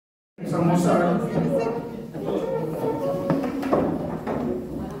Samosa.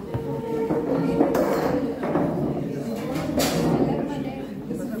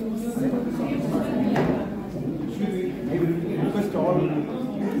 Request all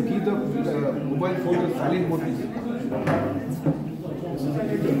to keep the mobile phone in silent mode.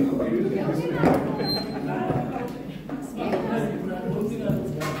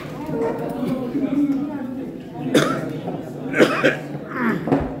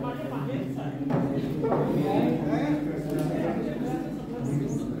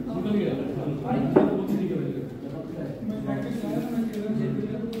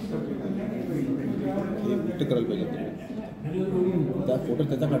 करायला पाहिजे त्या photo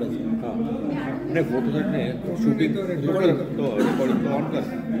त्याचा काढायचा हां नाही फोटोसाठी नाही शूटिंग रेकॉर्डिंग ऑन कर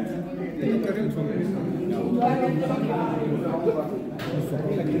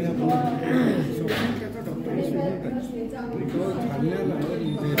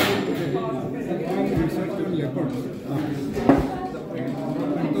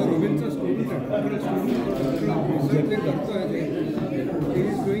तो रोबिनचा स्टुडंट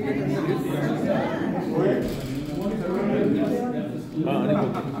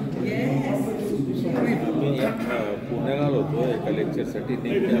पुण्याला होतो एका लेक्चरसाठी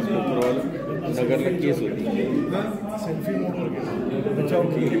नगरला केस होती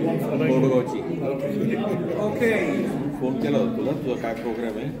कोडगावची ओके फोन केला होता तुला तुझा काय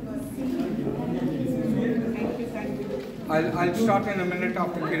प्रोग्राम आहे I'll start in a minute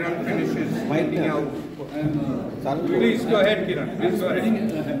after Kiran finishes pointing out. Please go ahead, Kiran. Please go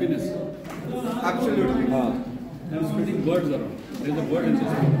ahead. Happiness. Absolutely. I'm spreading words around. There's a word in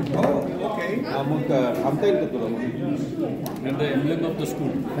this. Oh, okay. मग आमता येईल का तुला And the emblem of the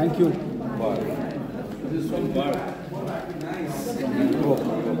school. Thank you बरं This is from Bar.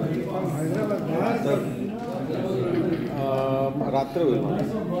 रात्र होईल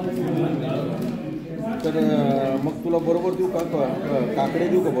तर मग तुला बरोबर देऊ का काकडे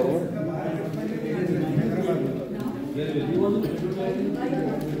देऊ का बरोबर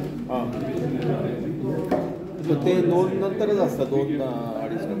हां ते 2 नंतरच असतं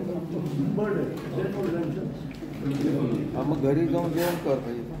 2-2:30 नंतर हां मग घरी जाऊन जेवण कर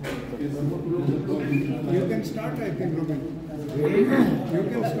पाहिजे You can start, I think, Reuven. You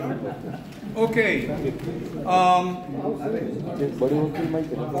can start. Okay.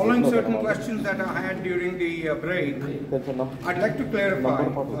 Following certain questions that I had during the break, I'd like to clarify.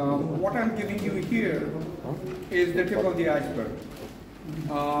 What I'm giving you here is the tip of the iceberg.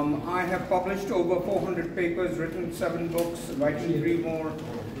 I have published over 400 papers, written 7 books, writing 3 more,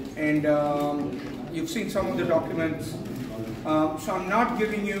 and you've seen some of the documents. So I'm not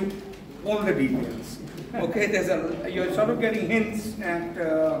giving you all the details. Okay, you're sort of getting hints at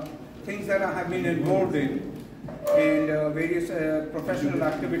things that I have been involved in, and various professional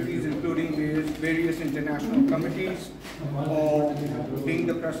activities, including various international committees, or being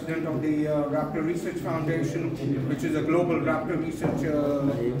the president of the Raptor Research Foundation, which is a global raptor research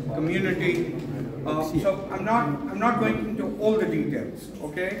community. So I'm not going into all the details.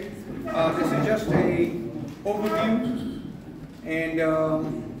 Okay, this is just a overview, and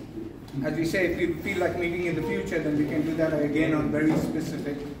as we say, if you feel like meeting in the future, then we can do that again on very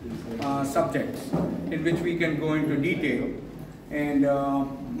specific subjects in which we can go into detail and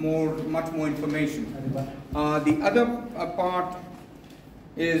much more information. The other part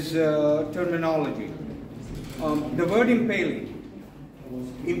is terminology. The word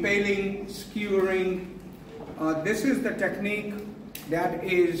impaling, skewering, this is the technique that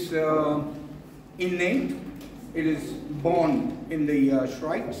is innate. It is born in the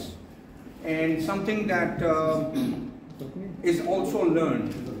Shrikes, and something that is also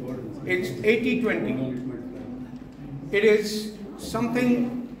learned. It's 80-20. It is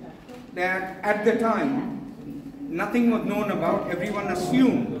something that at the time nothing was known about. Everyone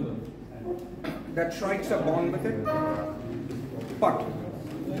assumed that Shrikes are born with it. But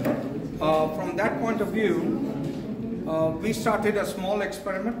from that point of view, we started a small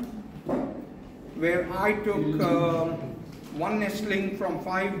experiment where I took one nestling from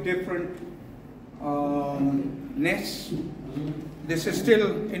 5 different nests. This is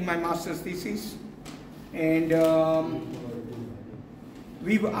still in my master's thesis, and I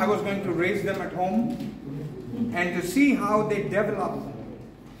was going to raise them at home and to see how they develop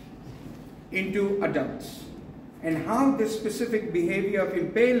into adults and how this specific behavior of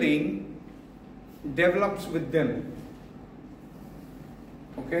impaling develops with them.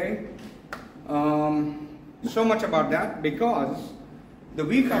 Okay? So much about that, because the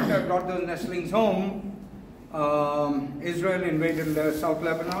week after I brought those nestlings home, Israel invaded South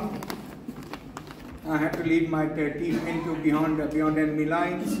Lebanon. I had to lead my team into beyond enemy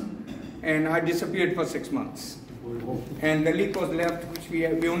lines. and I disappeared for 6 months. And the leak was left, which we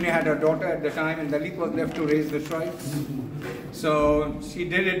only had a daughter at the time, and the leak was left to raise the shrikes. So she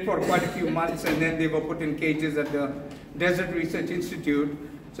did it for quite a few months, and then they were put in cages at the Desert Research Institute.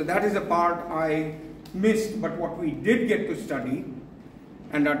 So that is a part I missed, but what we did get to study,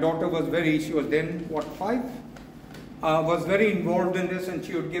 and our daughter was she was then, what, 5? Was very involved in this, and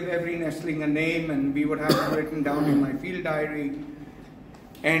she would give every nestling a name, and we would have it written down in my field diary.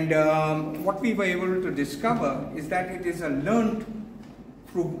 And what we were able to discover is that it is a learned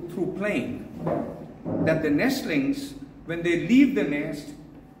through playing. That the nestlings, when they leave the nest,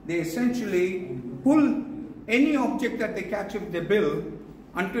 they essentially pull any object that they catch with their bill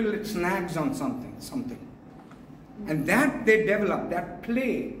until it snags on something. And that they develop, that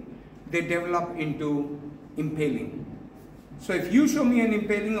play, they develop into impaling. So if you show me an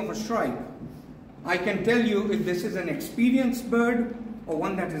impaling of a shrike, I can tell you if this is an experienced bird or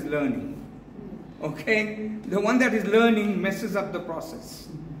one that is learning. Okay? The one that is learning messes up the process.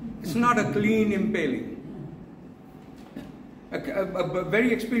 It's not a clean impaling. A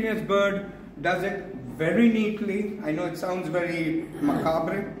very experienced bird does it very neatly. I know it sounds very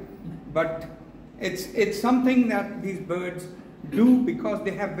macabre, but it's something that these birds do because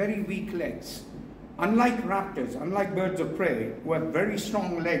they have very weak legs. Unlike raptors, unlike birds of prey, who have very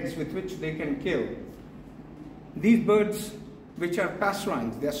strong legs with which they can kill, these birds, which are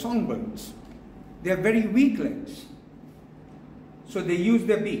passerines, they are songbirds, they have very weak legs. So they use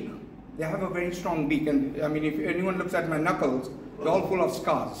their beak. They have a very strong beak, and I mean, if anyone looks at my knuckles, they're all full of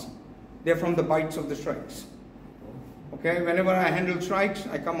scars. They're from the bites of the shrikes. Okay, whenever I handle shrikes,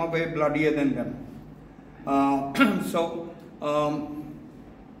 I come away bloodier than them.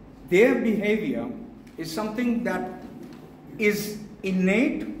 Their behavior is something that is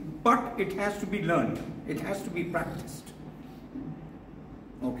innate, but it has to be learned. It has to be practiced.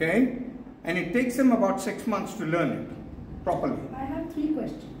 Okay? And it takes them about 6 months to learn it properly. I have 3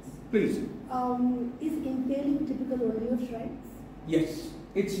 questions. Please. Is impaling typical only of shrikes? Yes,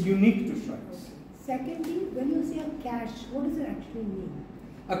 it's unique to shrikes. Secondly, when you say a cache, what does it actually mean?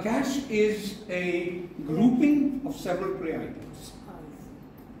 A cache is a grouping of several prey items.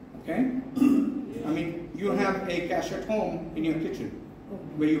 Okay? I mean, you have a cache at home in your kitchen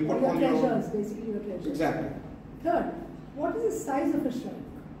where you put all your treasures, basically your treasures. Exactly. Third, what is the size of a shrike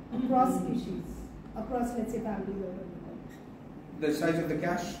across species, across, let's say, families or whatever? The size of the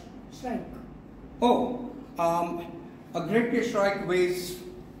cache? Shrike. Oh, a great gay shrike weighs,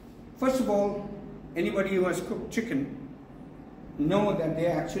 first of all, anybody who has cooked chicken know that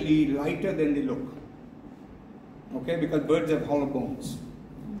they're actually lighter than they look. Okay, because birds have hollow bones.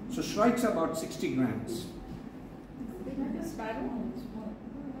 So shrikes are about 60 grams.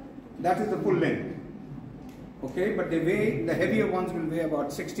 That is the full length. Okay, but the heavier ones will weigh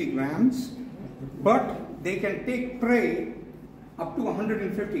about 60 grams. But they can take prey up to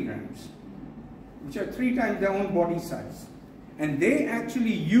 150 grams, which are 3 times their own body size. And they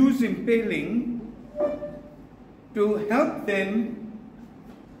actually use impaling to help them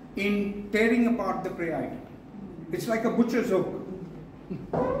in tearing apart the prey item. It's like a butcher's hook.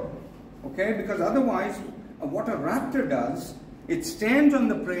 Okay, because otherwise, what a raptor does, it stands on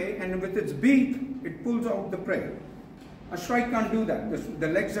the prey and with its beak, it pulls out the prey. A shrike can't do that. The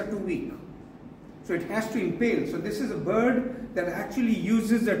legs are too weak. So it has to impale. So this is a bird that actually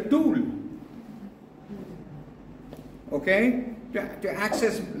uses a tool, okay, to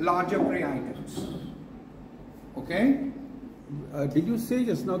access larger prey items. Okay? Did you say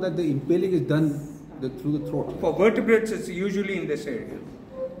just now that the impaling is done through the throat? For vertebrates, it's usually in this area.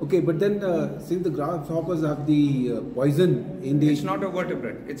 Okay, but then since the grasshoppers have the poison in the... It's not a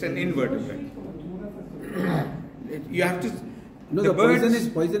vertebrate, it's an invertebrate. You have to... No, the poison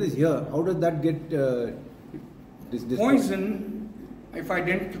is here. How does that get... Poison, if I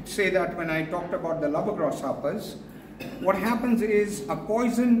didn't say that when I talked about the lava grasshoppers, what happens is a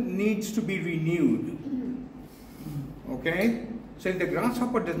poison needs to be renewed. Okay? So if the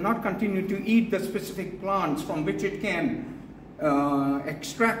grasshopper does not continue to eat the specific plants from which it can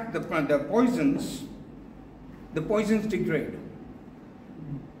extract the poisons degrade.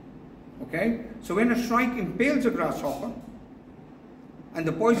 Okay? So when a shrike impales a grasshopper and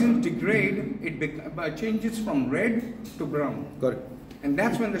the poisons degrade, it changes from red to brown. Got it. And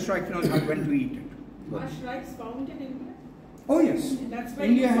that's when the shrike knows when to eat it. Are shrikes found in India? Oh yes. That's why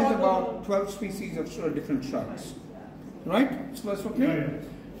India has about 12 species of different shrikes. Right? Yeah.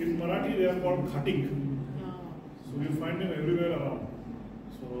 In Marathi they are called khatik. So you find them everywhere around.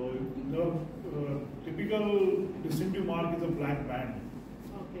 So the typical distinctive mark is a black band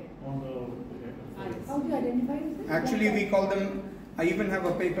on the How do you identify them? Actually, we call them I even have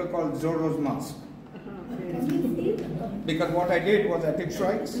a paper called Zorro's Mask. Because what I did was I took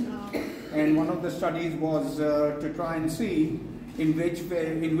shrikes, and one of the studies was to try and see in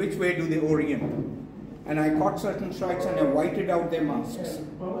which way do they orient. And I caught certain shrikes and I whited out their masks.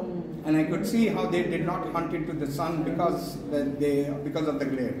 And I could see how they did not hunt into the sun because of the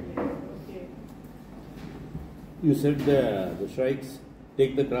glare. You said the shrikes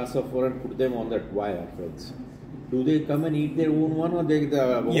take the grasshopper and put them on that wire fence. Do they come and eat their own one, or they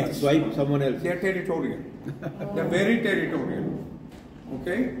swipe someone else? They're territorial. They're very territorial.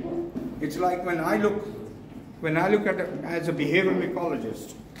 Okay? It's like when I look at as a behavioral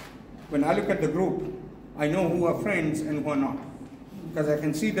ecologist, when I look at the group, I know who are friends and who are not. Because I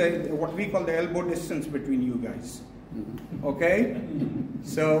can see what we call the elbow distance between you guys. Okay?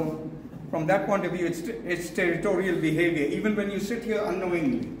 So, from that point of view, it's territorial behavior, even when you sit here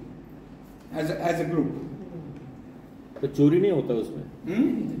unknowingly, as a group. तो चोरी नहीं होता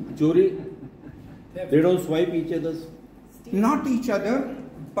उसमें? चोरी, they don't swipe each other's? Not each other,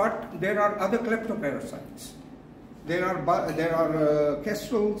 but there are other kleptoparasites. There are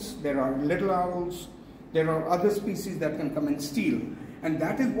kestrels, there are little owls, there are other species that can come and steal. And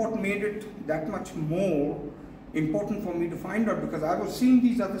that is what made it that much more important for me to find out, because I was seeing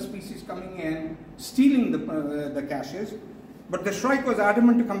these other species coming in, stealing the caches, but the shrike was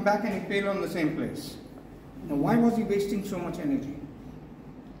adamant to come back and impale on the same place. Now, why was he wasting so much energy?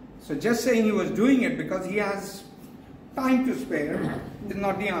 So just saying he was doing it because he has time to spare is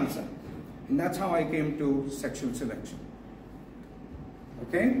not the answer. And that's how I came to sexual selection.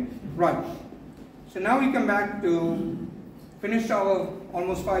 Okay? Right. So now we come back to finish our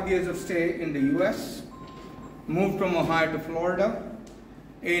almost 5 years of stay in the US, moved from Ohio to Florida.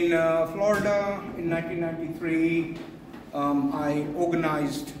 In Florida, in 1993, I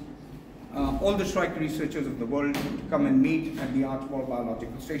organized all the shrike researchers of the world to come and meet at the Archibald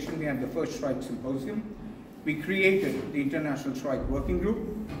Biological Station. We had the first Shrike Symposium. We created the International Shrike Working Group,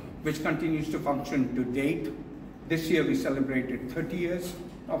 which continues to function to date. This year we celebrated 30 years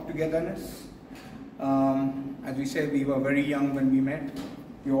of togetherness. As we said, we were very young when we met.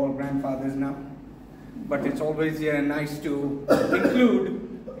 We're all grandfathers now. But it's always nice to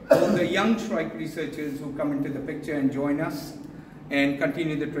include all the young shrike researchers who come into the picture and join us and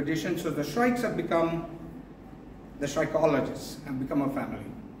continue the tradition. So the shrikes have become, the shrikologists have become a family.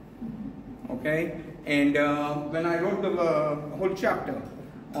 Okay? And when I wrote the whole chapter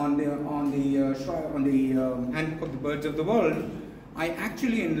on the Handbook of the Birds of the World, I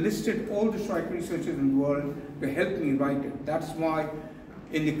actually enlisted all the shrike researchers in the world to help me write it. That's why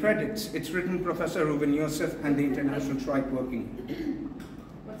in the credits it's written Professor Reuven Yosef and the International Shrike Working Group.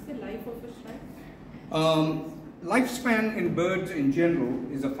 What's the life of a shrike? Lifespan in birds in general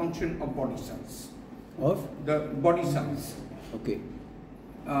is a function of body size. Of? The body size. Okay.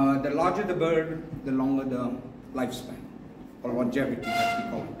 The larger the bird, the longer the lifespan, or longevity as we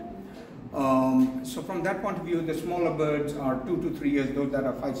call it. So from that point of view, the smaller birds are 2 to 3 years, those that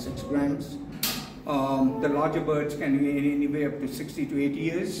are 5-6 grams. The larger birds can be anywhere up to 60 to 80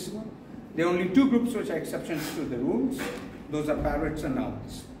 years. There are only two groups which are exceptions to the rules. Those are parrots and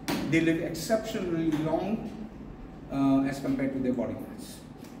owls. They live exceptionally long as compared to their body mass.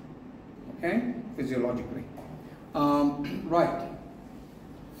 Okay, physiologically. Right.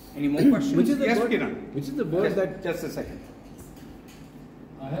 Any more questions? Which is the yes, bird? Kiran. Which is the bird that? Just a second.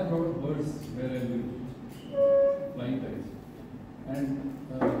 I have a lot of birds where I live, flying kites, and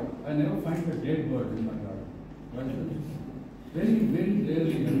I never find a dead bird in my garden. Why is it? Very, very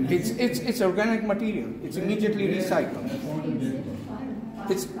rarely. It's organic material. It's immediately recycled. I found a dead bird.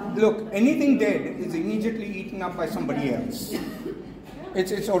 Look, anything dead is immediately eaten up by somebody else.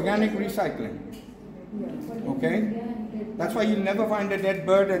 It's organic recycling. Okay? That's why you'll never find a dead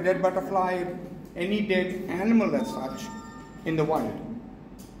bird, a dead butterfly, any dead animal as such in the wild.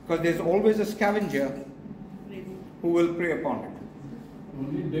 Because there's always a scavenger who will prey upon it.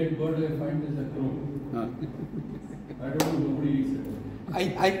 Only dead bird I find is a crow. I don't know, nobody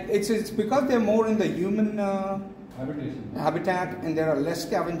eats it. It's because they're more in the human Habitation. habitat, and there are less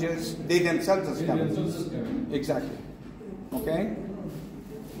scavengers. They themselves are They scavengers. themselves are scavengers. Exactly. Okay?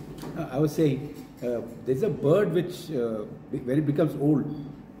 I was saying, there's a bird which, when it becomes old,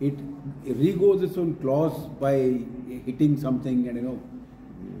 it regos its own claws by hitting something, and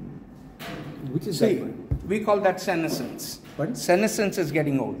which is See, that one? we call that senescence. Pardon? Senescence is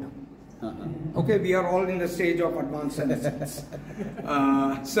getting old. Okay, we are all in the stage of advanced senescence.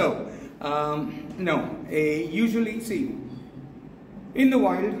 No, usually, see, in the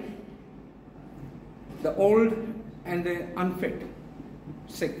wild, the old and the unfit,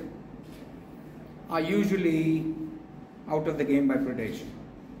 sick, are usually out of the game by predation.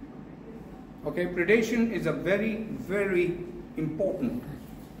 Okay, predation is a very, very important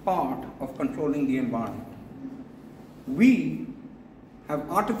part of controlling the environment. We have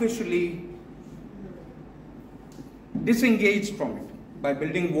artificially disengaged from it by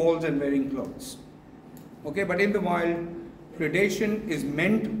building walls and wearing clothes. Okay, but in the wild, predation is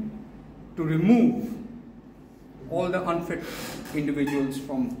meant to remove all the unfit individuals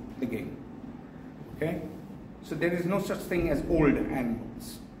from the game. Okay, so there is no such thing as old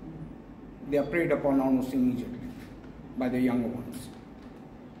animals. They are preyed upon almost immediately by the younger ones,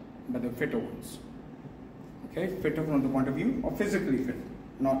 by the fitter ones. Okay, fitter from the point of view of physically fit,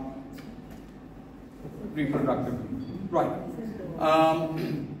 not reproductively. Right.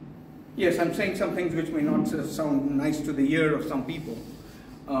 Yes, I'm saying some things which may not sound nice to the ear of some people,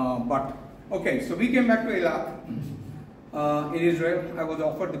 but okay. So we came back to Eilat in Israel. I was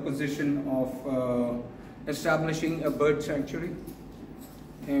offered the position of establishing a bird sanctuary,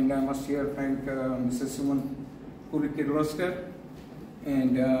 and I must here thank Mrs. Suman Kurikirlosker.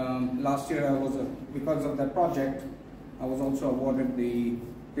 And last year, I was because of that project, I was also awarded the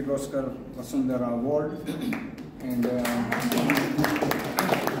Kirloskar Vasundhara Award. And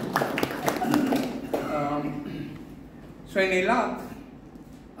so in Eilat,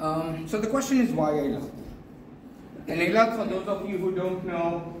 so the question is why Eilat? In Eilat, for those of you who don't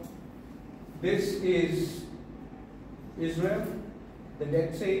know, this is Israel, the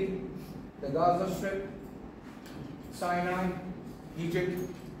Dead Sea, the Gaza Strip, Sinai, Egypt,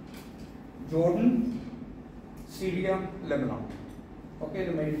 Jordan, Syria, Lebanon. Okay,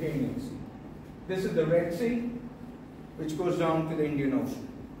 the Mediterranean Sea. This is the Red Sea, which goes down to the Indian Ocean.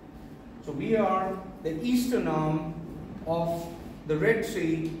 So we are the eastern arm of the Red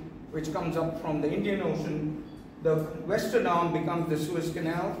Sea, which comes up from the Indian Ocean. The western arm becomes the Suez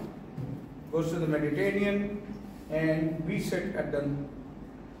Canal, goes to the Mediterranean, and we sit at the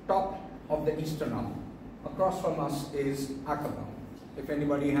top of the eastern arm. Across from us is Aqaba. If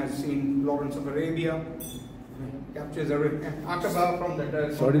anybody has seen Lawrence of Arabia, captures Aqaba from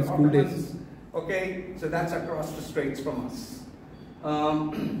the Sorry, school days. Okay, so that's across the straits from us.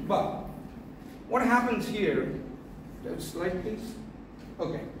 But what happens here, slide please.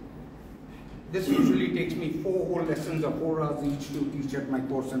 Okay, this usually takes me 4 whole lessons of 4 hours each to teach at my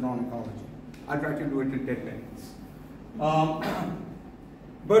course in ornithology. I'll try to do it in 10 minutes.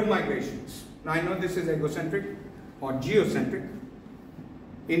 Bird migrations. Now I know this is egocentric or geocentric,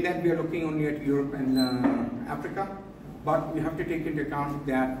 in that we are looking only at Europe and Africa, but we have to take into account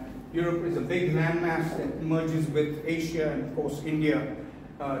that Europe is a big landmass that merges with Asia and of course India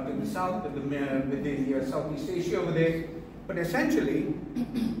to the south, with the Southeast Asia over there. But essentially,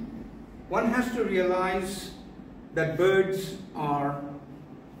 one has to realize that birds are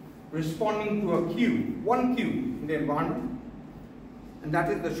responding to a cue, one cue in the environment, and that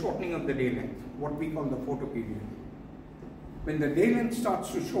is the shortening of the day length, what we call the photoperiod. When the day length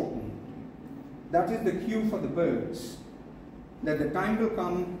starts to shorten, that is the cue for the birds that the time will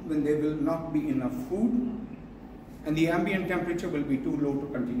come when there will not be enough food and the ambient temperature will be too low to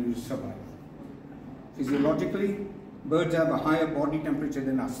continue to survive. Physiologically, birds have a higher body temperature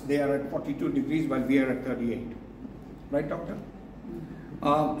than us. They are at 42 degrees while we are at 38. Right, doctor?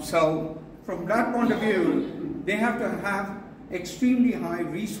 So from that point of view, they have to have extremely high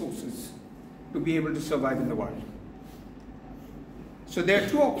resources to be able to survive in the wild. So there are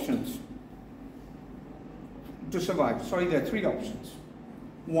 2 options to survive. Sorry, there are 3 options.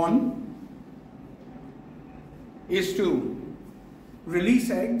 One is to release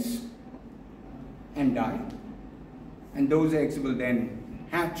eggs and die, and those eggs will then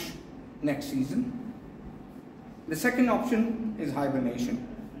hatch next season. The second option is hibernation,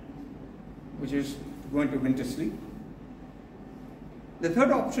 which is going to winter sleep. The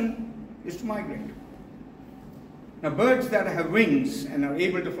third option is to migrate. Now, birds that have wings and are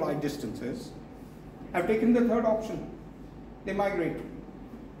able to fly distances have taken the third option. They migrate.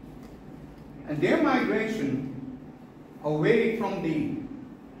 And their migration away from the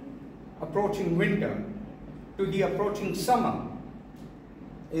approaching winter to the approaching summer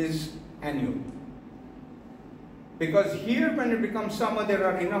is annual. Because here, when it becomes summer, there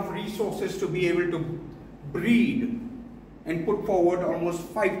are enough resources to be able to breed and put forward almost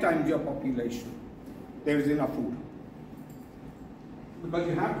 5 times your population. There is enough food. Because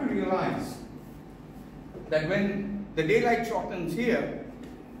you have to realize that when the daylight shortens here,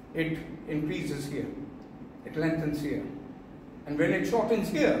 it increases here, it lengthens here. And when it shortens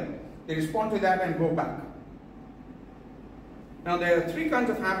here, they respond to that and go back. Now there are 3 kinds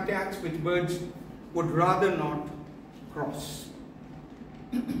of habitats which birds would rather not cross.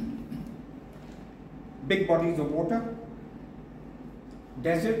 Big bodies of water,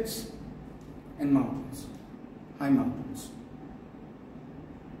 deserts and mountains, high mountains.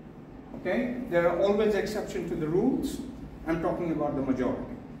 Okay? There are always exceptions to the rules. I'm talking about the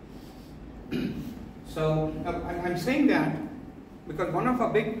majority. So I'm saying that because one of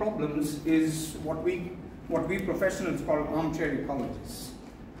our big problems is what we professionals call armchair ecologists.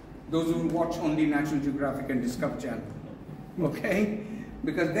 Those who watch only National Geographic and Discovery Channel. Okay?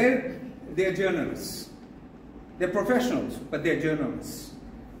 Because they're journalists. They're professionals, but they're journalists.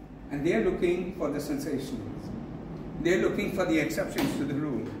 And they're looking for the sensationalism. They're looking for the exceptions to the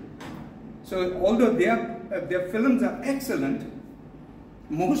rule. So although their films are excellent,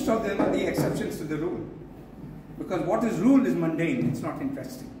 most of them are the exceptions to the rule. Because what is rule is mundane, it's not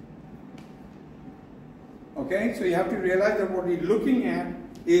interesting. Okay, so you have to realize that what we're looking at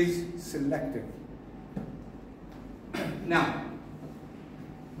is selective. Now,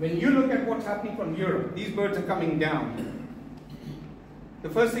 when you look at what's happening from Europe, these birds are coming down. The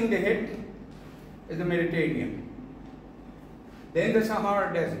first thing they hit is the Mediterranean, then the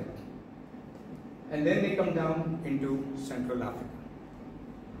Sahara Desert, and then they come down into Central Africa.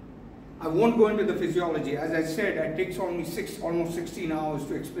 I won't go into the physiology. As I said, it takes only almost 16 hours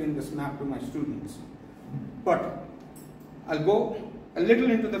to explain this map to my students. But I'll go a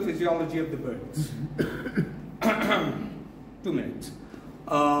little into the physiology of the birds. 2 minutes.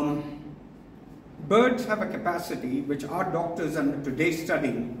 Birds have a capacity which our doctors are today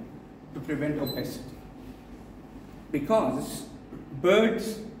studying to prevent obesity. Because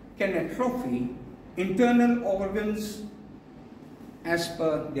birds can atrophy internal organs as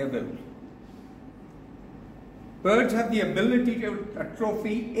per their will. Birds have the ability to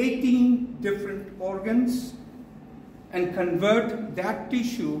atrophy 18 different organs and convert that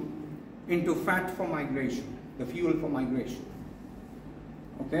tissue into fat for migration, the fuel for migration.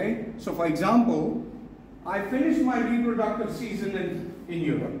 Okay? So for example, I finished my reproductive season in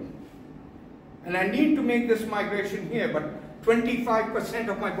Europe, and I need to make this migration here, but 25%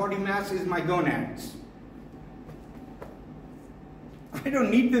 of my body mass is my gonads. I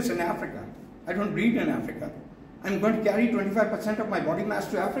don't need this in Africa. I don't breed in Africa. I'm going to carry 25% of my body mass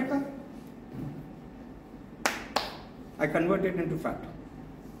to Africa? I convert it into fat.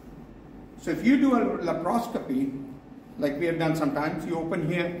 So if you do a laparoscopy, like we have done sometimes, you open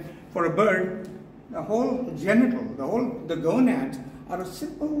here for a bird, the whole genital, the gonads are a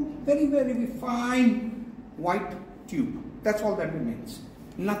simple, very, very fine white tube. That's all that remains.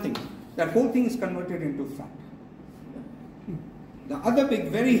 Nothing. That whole thing is converted into fat. The other big,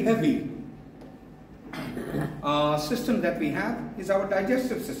 very heavy system that we have is our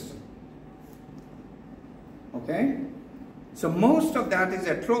digestive system. Okay? So most of that is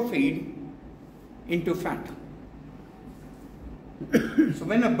atrophied into fat. So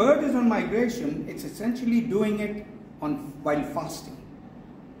when a bird is on migration, it's essentially doing it while fasting.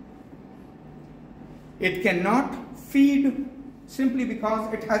 It cannot feed simply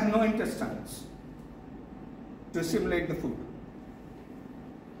because it has no intestines to assimilate the food.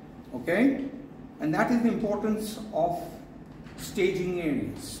 Okay? And that is the importance of staging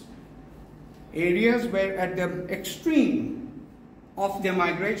areas. Areas where at the extreme of their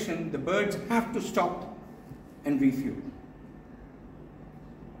migration, the birds have to stop and refuel.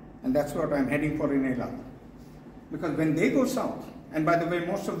 And that's what I'm heading for in Elat. Because when they go south, and by the way,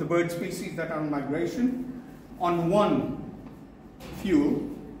 most of the bird species that are on migration, on one fuel,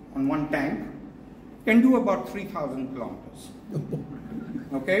 on one tank, can do about 3,000 kilometers.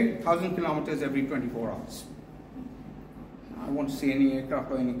 Okay, 1,000 kilometers every 24 hours. I won't see any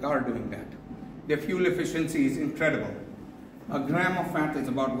aircraft or any car doing that. Their fuel efficiency is incredible. A gram of fat is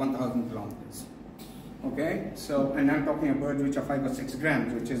about 1,000 kilometers. Okay, so, and I'm talking about birds which are 5 or 6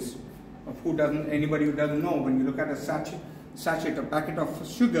 grams, which is, anybody who doesn't know, when you look at a sachet, a packet of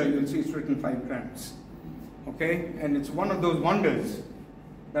sugar, you'll see it's written 5 grams. Okay, and it's one of those wonders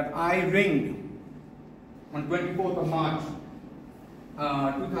that I ringed on 24th of March,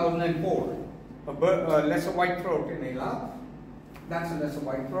 2004, a lesser white-throat in Elat. That's a lesser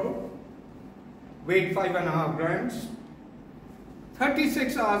white-throat. Weighed 5.5 grams.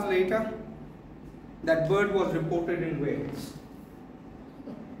 36 hours later, that bird was reported in Wales.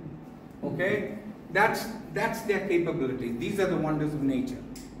 Okay? That's their capability. These are the wonders of nature.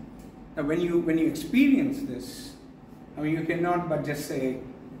 Now when you experience this, I mean, you cannot but just say,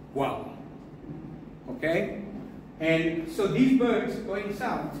 wow. Okay? And so these birds going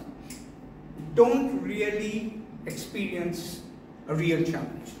south don't really experience a real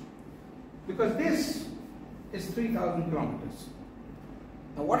challenge. Because this is 3,000 kilometers.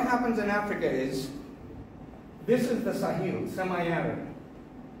 Now what happens in Africa is, this is the Sahel,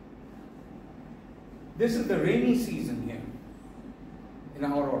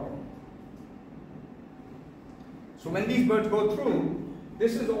 in our autumn. So when these birds go through,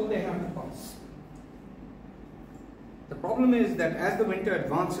 this is all they have to pass. The problem is that as the winter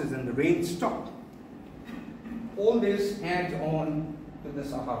advances and the rains stop, all this adds on to the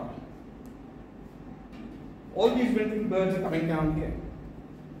Sahara. All these wintering birds are coming down here.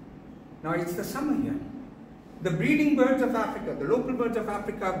 Now it's the summer here. The breeding birds of Africa, the local birds of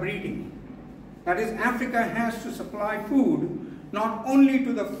Africa are breeding. That is, Africa has to supply food not only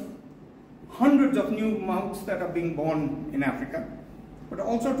to the hundreds of new mouths that are being born in Africa, but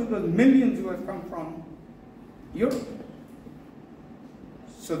also to the millions who have come from Europe.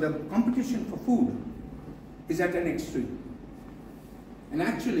 So the competition for food is at an extreme. And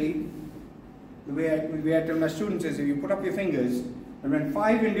actually, the way I tell my students is, if you put up your fingers, and when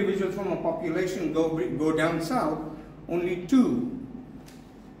 5 individuals from a population go down south, only 2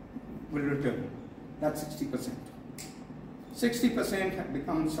 will return. That's 60%. 60% have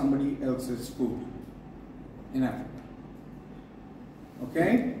become somebody else's food in Africa.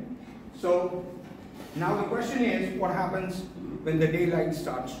 Okay? So, now the question is, what happens when the daylight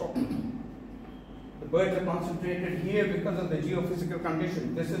starts dropping? The birds are concentrated here because of the geophysical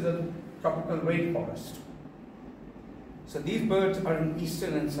condition. This is a tropical rainforest. So these birds are in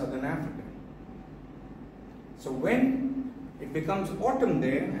eastern and southern Africa. So when it becomes autumn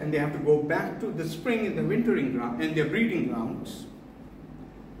there and they have to go back to the spring in the wintering ground and their breeding grounds,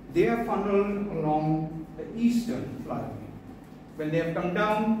 they are funneled along the eastern flyway. When they have come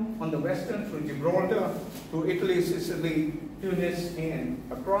down on the western through Gibraltar, through Italy, Sicily, Tunis, and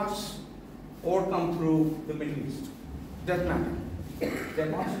across, or come through the Middle East. Doesn't matter.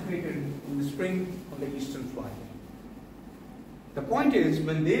 They're concentrated in the spring on the eastern flyway. The point is,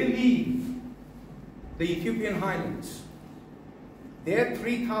 when they leave the Ethiopian highlands, their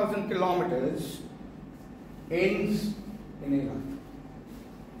 3,000 kilometers ends in Eilat.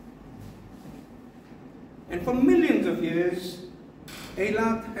 And for millions of years,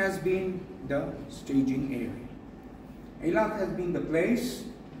 Eilat has been the staging area. Eilat has been the place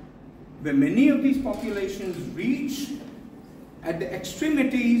where many of these populations reach at the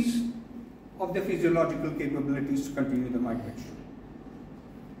extremities of their physiological capabilities to continue the migration.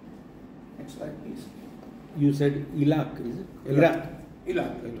 Next slide, please. You said Iraq, is it?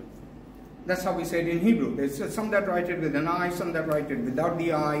 Eilat. That's how we say it in Hebrew. There's some that write it with an I, some that write it without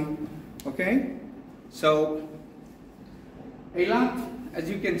the I. Okay? So, Eilat, as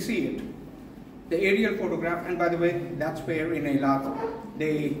you can see it, the aerial photograph, and by the way, that's where in Eilat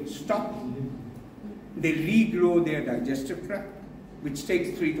they stop, they regrow their digestive tract, which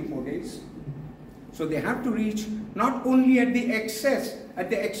takes 3 to 4 days. So they have to reach not only at the excess, at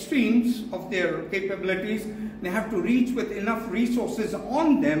the extremes of their capabilities, they have to reach with enough resources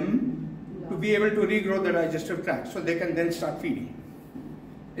on them to be able to regrow the digestive tract so they can then start feeding.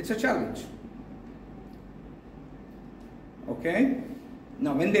 It's a challenge. Okay?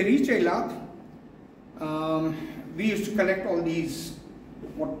 Now when they reach Eilat, we used to collect all these,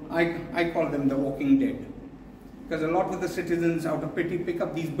 what I call them the walking dead. Because a lot of the citizens out of pity pick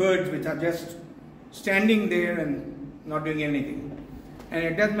up these birds which are just standing there and not doing anything. And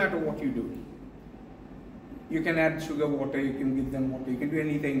it doesn't matter what you do. You can add sugar water, you can give them water, you can do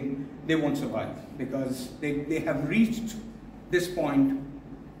anything, they won't survive because they have reached this point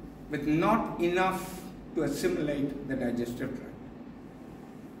with not enough to assimilate the digestive tract.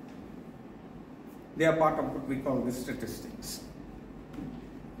 They are part of what we call the statistics.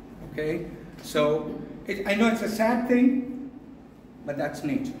 Okay? So, I know it's a sad thing, but that's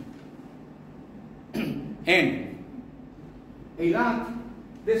nature. And Eilat,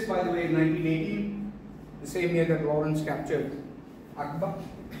 this by the way is 1918, the same year that Lawrence captured Aqaba.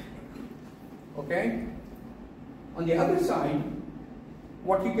 Okay? On the other side,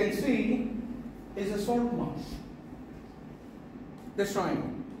 what you can see is a salt marsh. This triangle.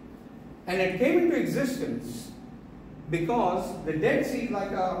 And it came into existence because the Dead Sea,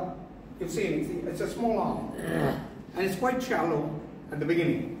 like you've seen, it's a small arm. And it's quite shallow at the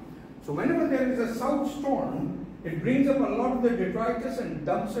beginning. So whenever there is a south storm, it brings up a lot of the detritus and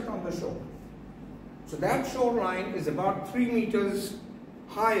dumps it on the shore. So that shoreline is about 3 meters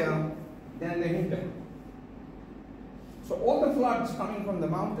higher than the hinterland. So all the floods coming from the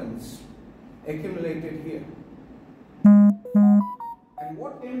mountains accumulated here. And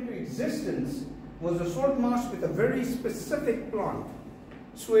what came into existence was a salt marsh with a very specific plant,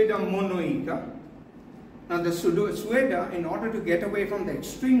 Sueda monoica. Now the Sueda, in order to get away from the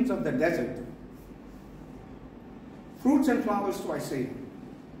extremes of the desert, fruits and flowers twice a year,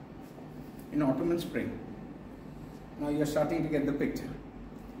 in autumn and spring. Now you're starting to get the picture.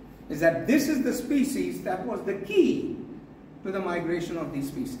 Is that this is the species that was the key to the migration of these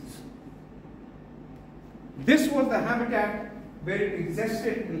species. This was the habitat where it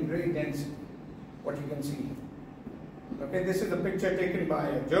existed in great density, what you can see here. Okay, this is a picture taken by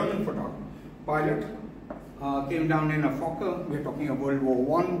a German pilot. Came down in a Fokker. We're talking of World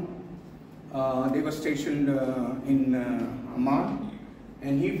War I. They were stationed in Amman,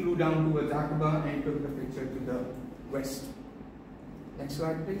 and he flew down towards Aqaba and took the picture to the west. Next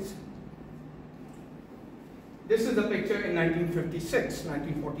slide, please. This is the picture in 1956.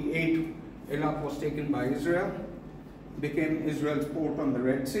 1948, Eilat was taken by Israel, became Israel's port on the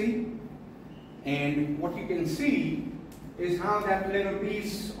Red Sea, and what you can see is how that little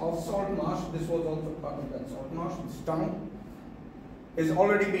piece of salt marsh, this was also part of that salt marsh, this tunnel, is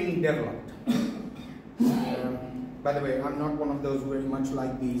already being developed. By the way, I'm not one of those very much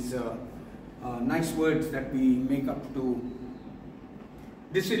like these nice words that we make up to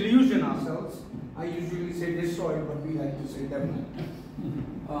disillusion ourselves. I usually say destroy, but we like to say develop.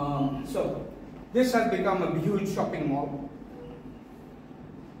 So, this has become a huge shopping mall.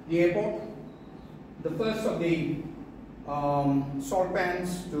 The airport, the first of the salt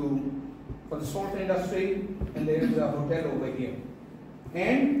pans for the salt industry, and there is a hotel over here.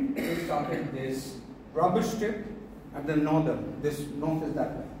 And we started this rubbish tip at the northern. This north is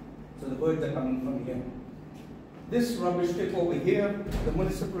that way. So the birds are coming from here. This rubbish tip over here, the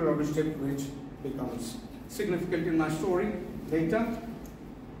municipal rubbish tip, which becomes significant in my story later.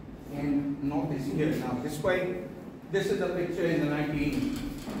 And north is here now. This way, this is a picture in the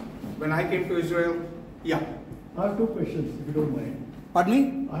when I came to Israel. Yeah. I have two questions, if you don't mind. Pardon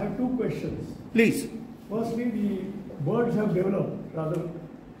me? I have two questions. Please. Firstly, the birds have developed, rather,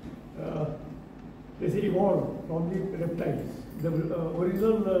 they say evolved from the reptiles. The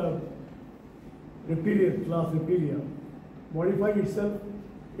original reptilian, class reptilia, modified itself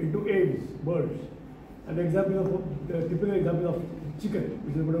into apes, birds. An example of, the typical example of chicken,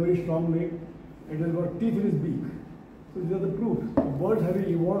 which has got a very strong leg and has got teeth in its beak. So these are the proofs of birds having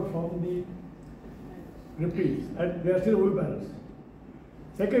evolved from the reptiles, and they are still oviparous.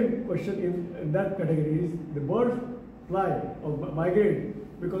 Second question in that category is the birds fly or migrate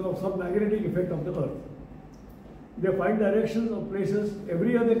because of some magnetic effect of the earth. They find directions of places,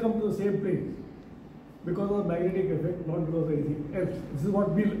 every year they come to the same place because of the magnetic effect, not because of anything else. This is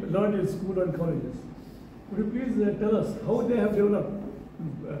what we learned in school and colleges. Could you please tell us how they have developed?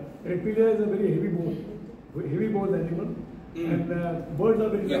 Reptilia is a very heavy boned animal, and birds are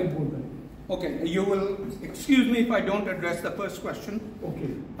very light boned animals. Okay, you will excuse me if I don't address the first question.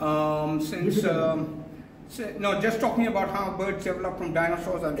 Okay. No, just talking about how birds develop from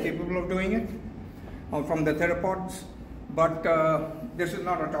dinosaurs, I'm capable of doing it, or from the theropods, but this is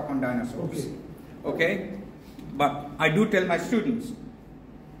not a talk on dinosaurs. Okay? But I do tell my students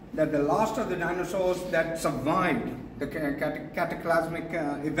that the last of the dinosaurs that survived the cataclysmic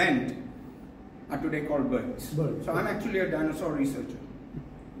event are today called birds. So I'm actually a dinosaur researcher.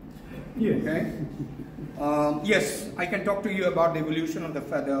 Yes. Okay? Yes, I can talk to you about the evolution of the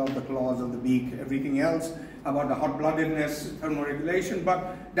feather, of the claws, of the beak, everything else, about the hot-bloodedness, thermoregulation,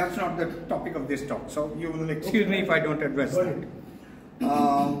 but that's not the topic of this talk. So you will excuse me if I don't address that.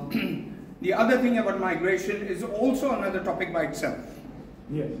 The other thing about migration is also another topic by itself.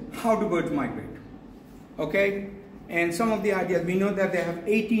 Yes. How do birds migrate? Okay? And some of the ideas, we know that they have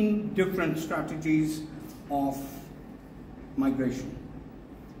 18 different strategies of migration.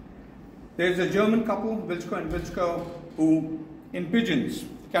 There's a German couple, Wilczko and Wilczko, who in pigeons,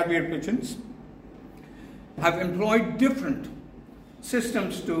 carrier pigeons, have employed different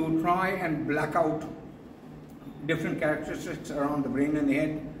systems to try and black out different characteristics around the brain and the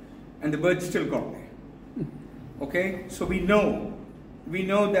head, and the birds still got there. Okay? So we know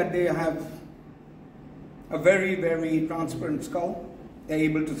that they have a very, very transparent skull. They're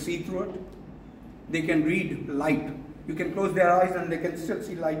able to see through it. They can read light. You can close their eyes and they can still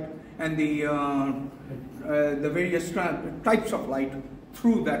see light and the various types of light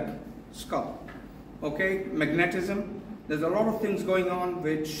through that skull. Okay, magnetism. There's a lot of things going on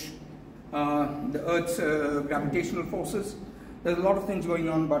which the Earth's gravitational forces. There's a lot of things going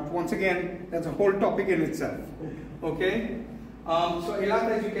on, but once again, that's a whole topic in itself. Okay, so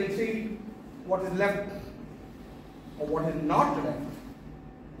Eilat, as you can see, what is left or what is not left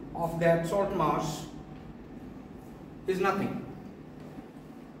of that salt marsh is nothing.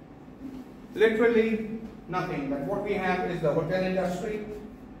 Literally nothing. But what we have is the hotel industry,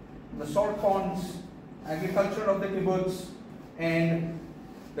 the salt ponds, agriculture of the kibbutz, and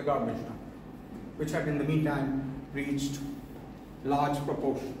the garbage dump, which have in the meantime reached large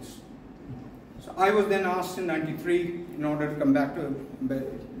proportions. So I was then asked in '93, in order to come back to,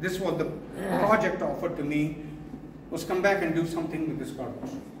 this was the project offered to me was come back and do something with this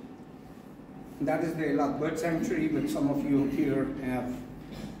garbage. That is the Eilat Bird Sanctuary, which some of you here have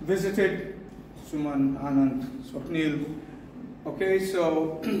visited. Suman, Anand, Swapnil. Okay,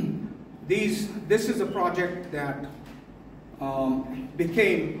 so this is a project that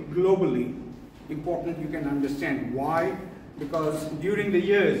became globally important. You can understand why, because during the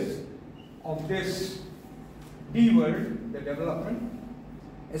years of this D-word, the development,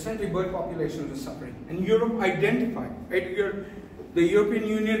 essentially bird populations were suffering. And Europe identified, right? The European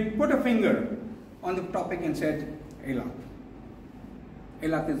Union put a finger on the topic and said, Eilat.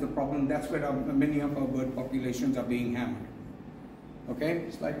 Eilat is the problem. That's where many of our bird populations are being hammered. Okay,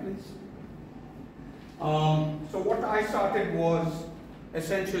 slide please. So what I started was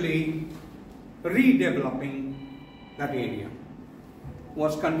essentially redeveloping that area.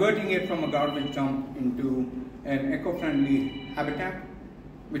 Was converting it from a garbage dump into an eco-friendly habitat,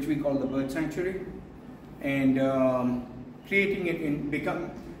 which we call the bird sanctuary, and making it into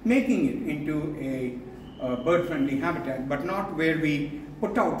a bird-friendly habitat, but not where we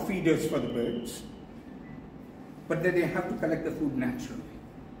put out feeders for the birds, but that they have to collect the food naturally.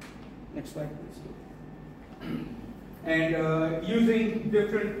 Next slide, please. And using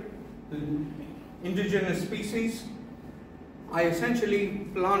different indigenous species, I essentially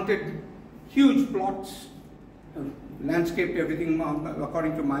planted huge plots, landscaped everything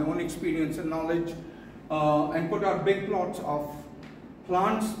according to my own experience and knowledge, and put out big plots of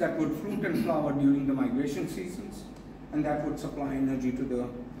plants that would fruit and flower during the migration seasons, and that would supply energy to the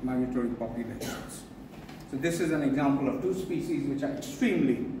migratory populations. So this is an example of two species which are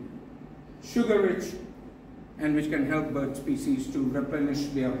extremely sugar-rich and which can help bird species to replenish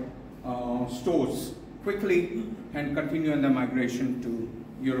their stores quickly and continue in their migration to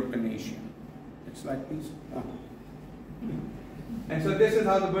Europe and Asia. Next slide, please. And so this is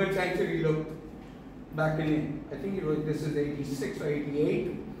how the bird sanctuary looked back in, I think this is 86 or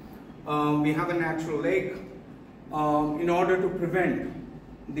 88. We have a natural lake. In order to prevent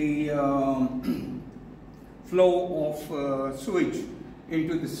the flow of sewage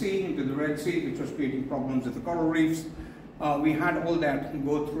into the sea, into the Red Sea, which was creating problems with the coral reefs, we had all that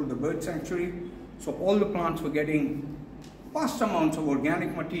go through the bird sanctuary. So all the plants were getting vast amounts of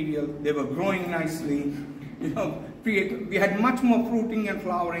organic material. They were growing nicely. You know, we had much more fruiting and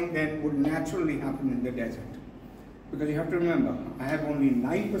flowering than would naturally happen in the desert. Because you have to remember, I have only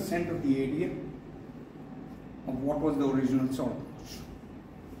 9% of the area of what was the original soil.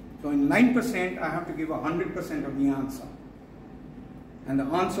 So in 9%, I have to give 100% of the answer. And the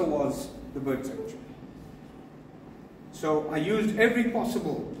answer was the bird sanctuary. So I used every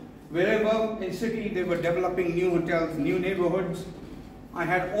possible, wherever in city they were developing new hotels, new neighborhoods, I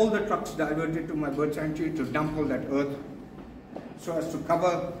had all the trucks diverted to my bird sanctuary to dump all that earth so as to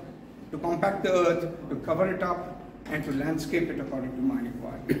compact the earth, to cover it up, and to landscape it according to my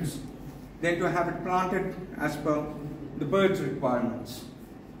requirements. Then to have it planted as per the birds' requirements.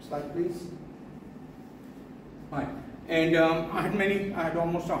 Slide please. Right. And I had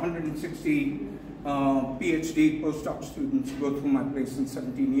almost 160 PhD postdoc students go through my place in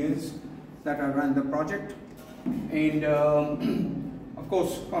 17 years that I ran the project. And of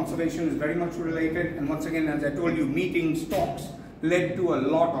course, conservation is very much related. And once again, as I told you, meetings, talks led to a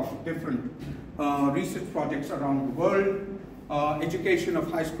lot of different research projects around the world. Education of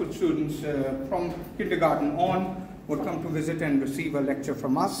high school students from kindergarten on would come to visit and receive a lecture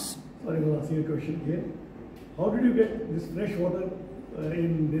from us. Sorry, I'm asking a question here. How did you get this fresh water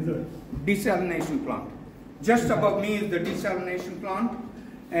in desert? Desalination plant. Just above me is the desalination plant,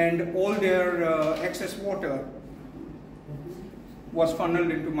 and all their excess water was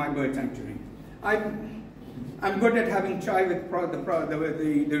funneled into my bird sanctuary. I'm good at having chai with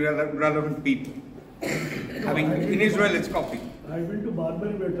the relevant people. In Israel, it's coffee. I went to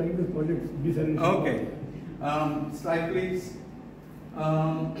Barbary, we are trying this project, desalination. Okay. Slide please.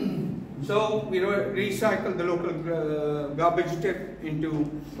 So we recycled the local garbage tip into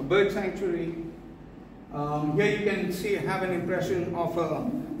a bird sanctuary. Here you can have an impression of a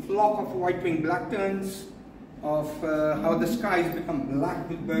flock of white-winged blackterns, of how the skies become black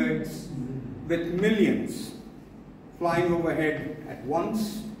with birds, with millions flying overhead at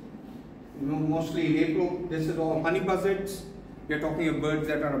once. You know, mostly in April. This is all honey buzzards. We're talking of birds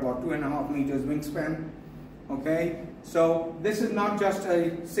that are about 2.5 meters wingspan. Okay, so this is not just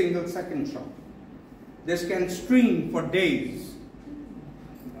a single second shot. This can stream for days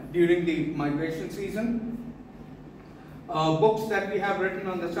during the migration season. Books that we have written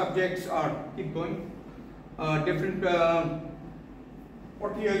on the subjects are, keep going, different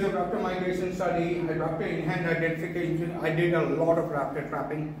 40 years of raptor migration study, raptor in-hand identification. I did a lot of raptor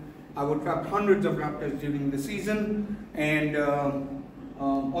trapping I would trap hundreds of raptors during the season, and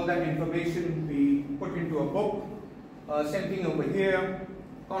all that information we put into a book. Same thing over here,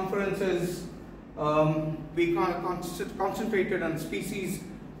 conferences. We concentrated on species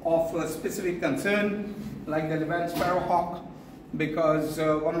of specific concern, like the Levant sparrowhawk, because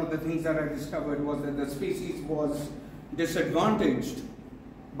one of the things that I discovered was that the species was disadvantaged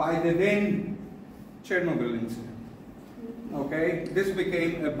by the then Chernobyl incident. Okay, this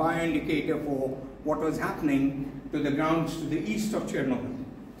became a bioindicator for what was happening to the grounds to the east of Chernobyl.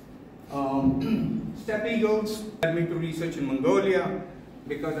 Steppe eagles led me to research in Mongolia,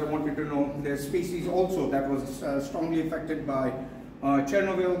 because I wanted to know their species also that was strongly affected by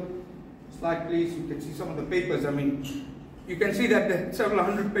Chernobyl. Slide please, you can see some of the papers. I mean, you can see that there are several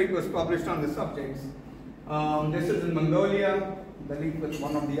hundred papers published on the subjects. This is in Mongolia, the link with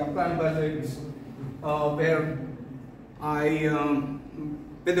one of the upland buzzards, where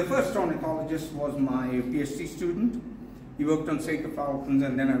with the first ornithologist was my PhD student. He worked on Seika falcons,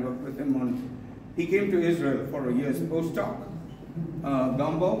 and then I worked with him on, he came to Israel for a year's postdoc.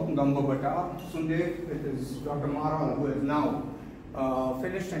 Gambo Batar Sundev with his Dr. Mara, who is now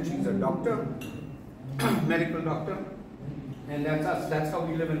finished, and she's a doctor, medical doctor. And that's us, that's how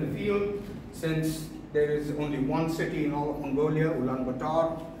we live in the field, since there is only one city in all of Mongolia,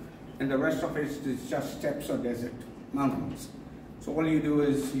 Ulaanbaatar, and the rest of it is just steppes or desert, mountains. So all you do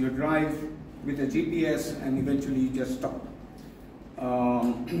is you drive with a GPS, and eventually you just stop.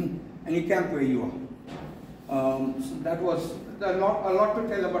 And you camp where you are. So that was a lot to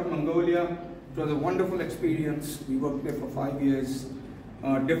tell about Mongolia. It was a wonderful experience. We worked there for 5 years,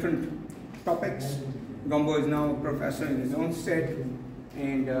 different topics. Gambo is now a professor in his own state,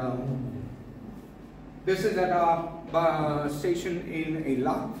 and this is at our station in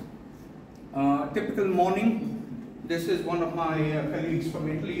Eilat. Typical morning. This is one of my colleagues from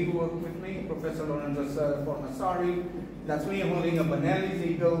Italy who worked with me, Professor Lorenzo Fornassari. That's me holding a Bonelli's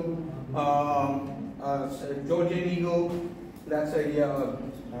eagle, Georgian eagle. That's a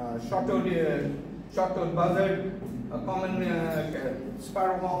short-toed buzzard, a common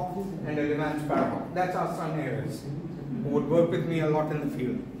sparrowhawk, and a Levant sparrowhawk. That's our son Ares, who would work with me a lot in the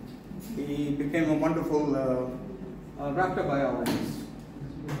field. He became a wonderful raptor biologist,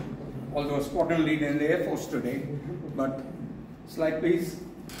 although a squadron leader in the Air Force today. But slide please.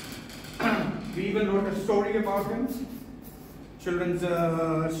 We even wrote a story about him, children's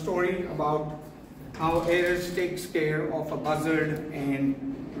story about how Ares takes care of a buzzard and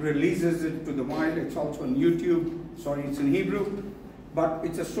releases it to the wild. It's also on YouTube. Sorry, it's in Hebrew, but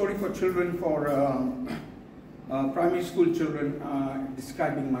it's a story for children, for primary school children,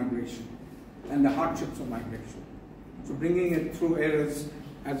 describing migration and the hardships of migration. So bringing it through Ares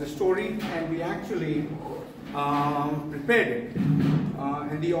as a story, and we actually prepared it.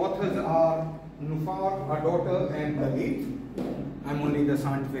 And the authors are Nufar, our daughter, and Dalit. I'm only the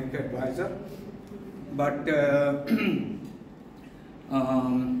scientific advisor. But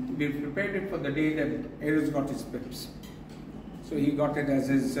we prepared it for the day that Ares got his pips. So he got it as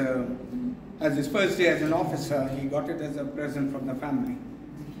his first day as an officer. He got it as a present from the family.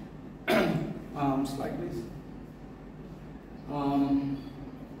 Slide please.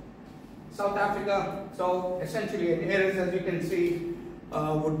 South Africa. So essentially, Ares, as you can see,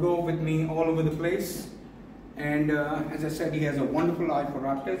 would go with me all over the place. And as I said, he has a wonderful eye for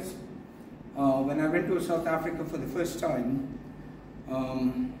raptors. When I went to South Africa for the first time,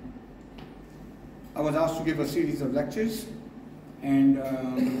 I was asked to give a series of lectures, and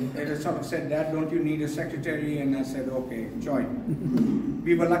Ares sort of said, "Dad, don't you need a secretary?" And I said, "Okay, join."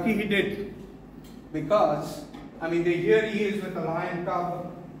 We were lucky he did, because, I mean, here he is with a lion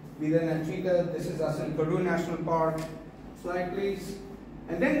cub. We then had cheetah. This is us in Karoo National Park. Slide please.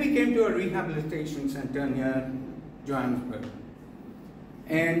 And then we came to a rehabilitation center near Johannesburg.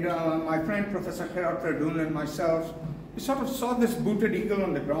 And my friend Professor Prof Reuven and myself, we sort of saw this booted eagle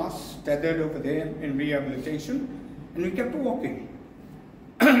on the grass, tethered over there in rehabilitation, and we kept walking.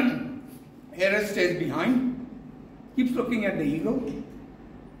 Ares stays behind, keeps looking at the eagle,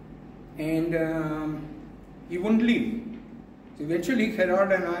 and he wouldn't leave. So eventually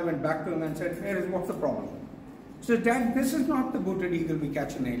Gerard and I went back to him and said, "Ares, what's the problem?" He said, "Dad, this is not the booted eagle we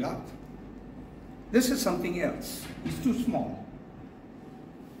catch in Eilat. This is something else. He's too small."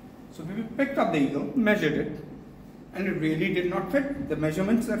 So we picked up the eagle, measured it, and it really did not fit the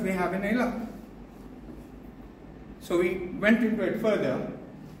measurements that we have in Eilat. So we went into it further,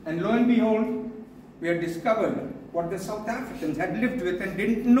 and lo and behold, we had discovered what the South Africans had lived with and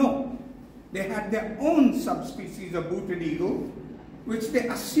didn't know. They had their own subspecies of booted eagle, which they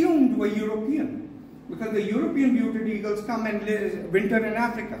assumed were European, because the European booted eagles come and winter in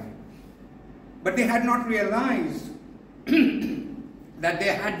Africa. But they had not realized that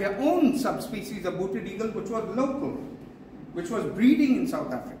they had their own subspecies of booted eagle, which was local, which was breeding in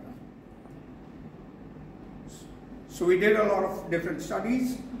South Africa. So we did a lot of different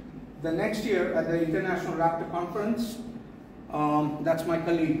studies. The next year at the International Raptor Conference, that's my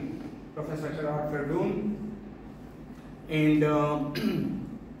colleague, Professor Prof Reuven, and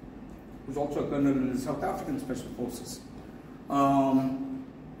who's also a colonel in the South African Special Forces.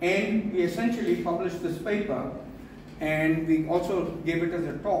 And we essentially published this paper, and we also gave it as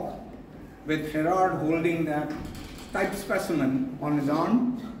a talk with Gerard holding that type specimen on his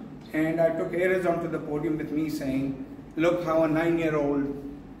arm, and I took Erez onto the podium with me saying, look how a 9-year-old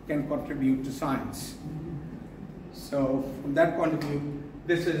can contribute to science. So from that point of view,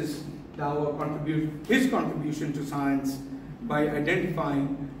 this is his contribution to science by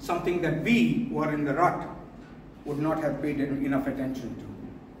identifying something that we who are in the rut would not have paid enough attention to.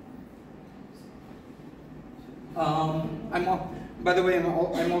 By the way,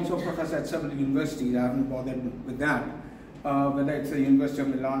 I'm also a professor at several universities. I haven't bothered with that. Whether it's the University of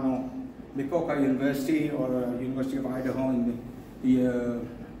Milano, Bicocca University, or University of Idaho in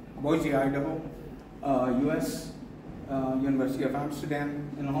Boise, Idaho, US, University of Amsterdam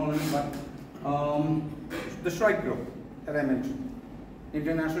in Holland, but the Strike Group that I mentioned,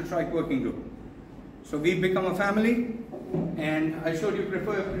 International Strike Working Group. So we've become a family, and I showed you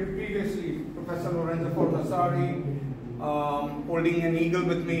previously Professor Lorenzo Fornassari holding an eagle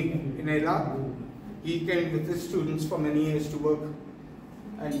with me in Eilat. He came with his students for many years to work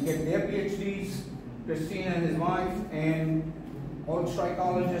and get their PhDs, Christine and his wife, and all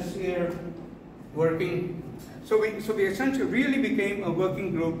strikeologists here working. So we essentially really became a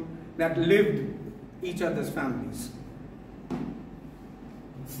working group that lived each other's families.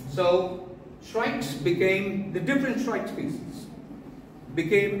 So strikes became, the different strike species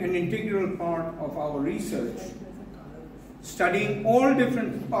became an integral part of our research, studying all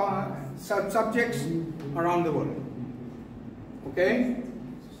different subjects around the world. Okay?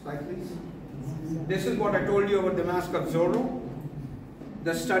 Slide please. This is what I told you about the mask of Zorro,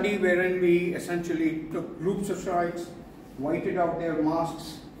 the study wherein we essentially took groups of strikes, whited out their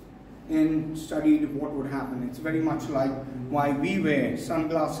masks, and studied what would happen. It's very much like why we wear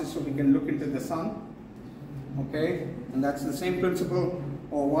sunglasses so we can look into the sun. Okay? And that's the same principle,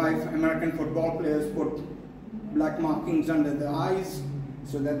 or why American football players put black markings under the eyes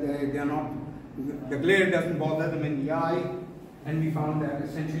so that they're not, the glare doesn't bother them in the eye. And we found that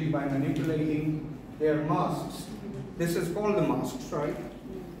essentially by manipulating their masks, this is called the mask strike.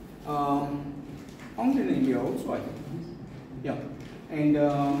 Found in India also, I think. Yeah. And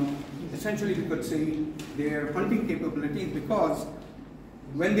essentially we could see their hunting capabilities, because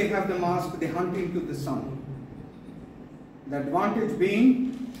when they have the mask, they hunt into the sun. The advantage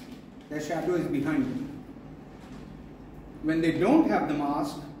being their shadow is behind them. When they don't have the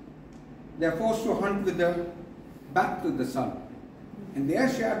mask, they're forced to hunt with their back to the sun. And their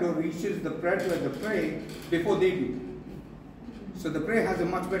shadow reaches the predator, the prey, before they do. So the prey has a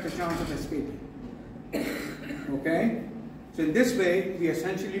much better chance of escaping. Okay? So in this way, we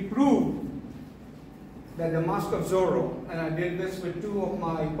essentially proved that the mask of Zorro, and I did this with 2 of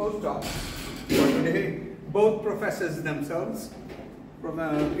my postdocs for today, both professors themselves, from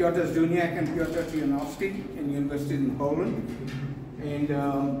Piotr Zduniak and Piotr Trianowski in universities in Poland.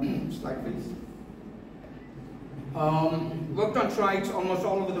 And slide please. Worked on strikes almost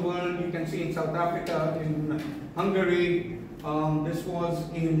all over the world. You can see in South Africa, in Hungary. This was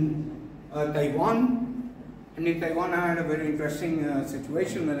in Taiwan. And in Taiwan, I had a very interesting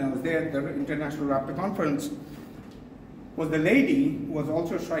situation when I was there at the International Raptor Conference. Was the lady who was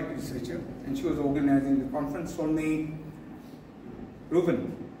also a strike researcher, and she was organizing the conference, told me,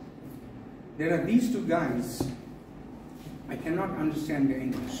 Reuven, there are these 2 guys, I cannot understand their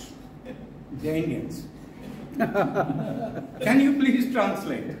English. They're Indians. Can you please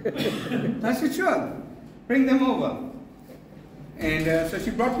translate? I said, sure, bring them over. And so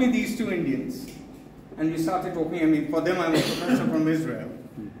she brought me these 2 Indians. And we started talking. I mean, for them I was a professor from Israel.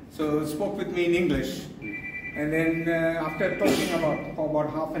 So spoke with me in English. And then after talking for about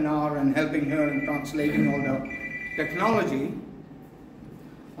half an hour and helping her and translating all the technology,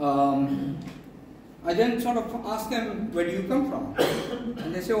 I then sort of asked them, where do you come from?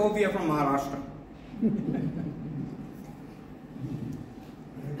 And they say, oh, we are from Maharashtra.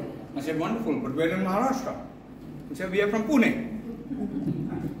 I said, wonderful, but where in Maharashtra? He said, we are from Pune.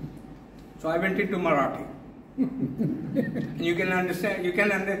 So I went into Marathi. And you can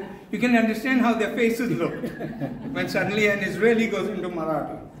understand how their faces looked when suddenly an Israeli goes into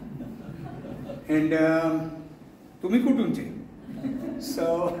Marathi. And Tumi kutunche.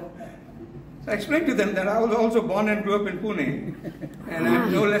 So So I explained to them that I was also born and grew up in Pune, and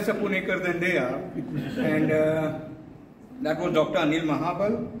I'm no less a Punekar than they are. And that was Dr. Anil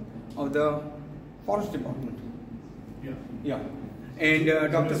Mahabal of the Forest Department. Yeah. And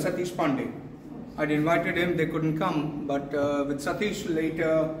Dr. Satish Pandey. I'd invited him, they couldn't come, but with Satish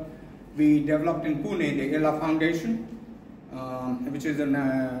later we developed in Pune the Ella Foundation, which is an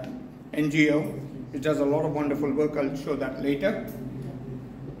NGO. It does a lot of wonderful work. I'll show that later.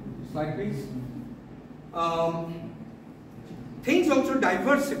 Slide please. Things also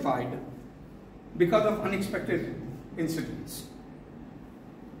diversified because of unexpected incidents.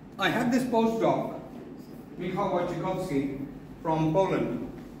 I had this postdoc, Michał Wojciechowski from Poland,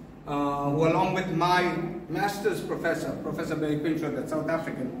 who along with my master's professor, Professor Barry Pinchot, the South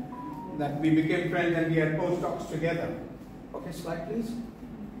African, that we became friends and we had postdocs together. Okay, slide please.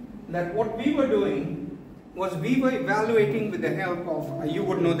 That what we were doing was we were evaluating with the help of, you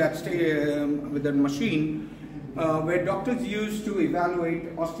would know that with the machine, where doctors used to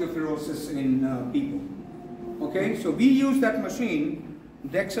evaluate osteoporosis in people. Okay, so we use that machine,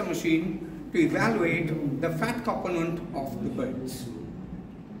 DEXA machine, to evaluate the fat component of the birds.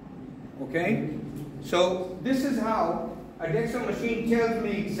 Okay, so this is how a DEXA machine tells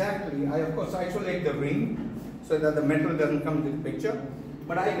me exactly. I of course isolate the ring so that the metal doesn't come to the picture.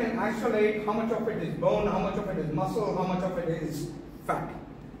 But I can isolate how much of it is bone, how much of it is muscle, how much of it is fat.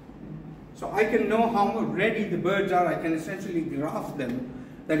 So I can know how ready the birds are. I can essentially graph them.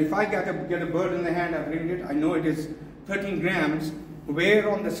 That if I get a bird in the hand, I bring it, I know it is 13 grams. Where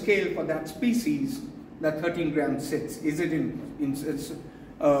on the scale for that species that 13 grams sits? Is it in its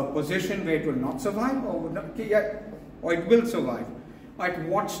position where it will not survive, or it will survive? At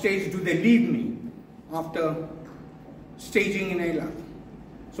what stage do they leave me after staging in a lab?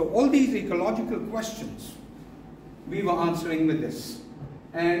 So all these ecological questions we were answering with this.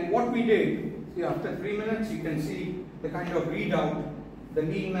 And what we did, see, after 3 minutes you can see the kind of readout, the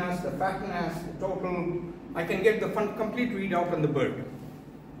lean mass, the fat mass, the total. I can get the complete readout on the bird.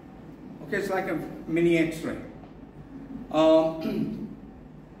 Okay, it's like a mini X-ray.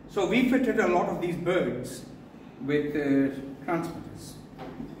 So we fitted a lot of these birds with transmitters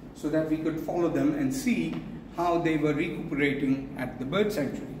so that we could follow them and see how they were recuperating at the bird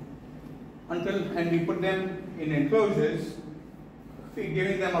sanctuary. And we put them in enclosures,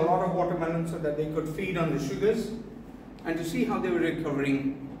 giving them a lot of watermelon so that they could feed on the sugars and to see how they were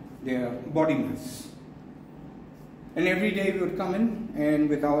recovering their body mass. And every day we would come in and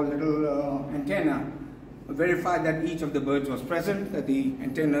with our little antenna verify that each of the birds was present, that the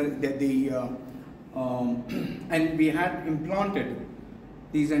antenna, and we had implanted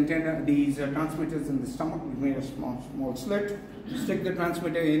these transmitters in the stomach. We made a small slit, stick the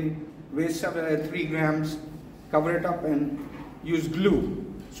transmitter in, weigh 3 grams, cover it up and use glue,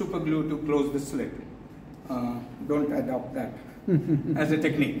 super glue to close the slit. Don't adopt that as a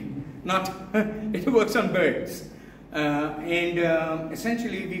technique. It works on birds.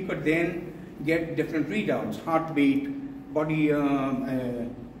 Essentially we could then get different readouts, heartbeat, body,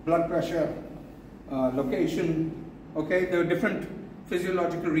 blood pressure, location. Okay, there were different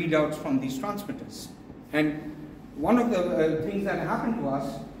physiological readouts from these transmitters. And one of the things that happened to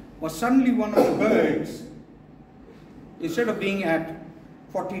us was suddenly one of the birds, instead of being at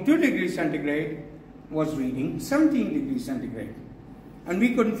 42 degrees centigrade, was reading 17 degrees centigrade. And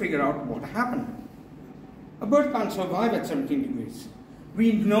we couldn't figure out what happened. A bird can't survive at 17 degrees.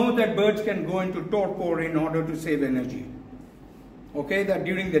 We know that birds can go into torpor in order to save energy. Okay, that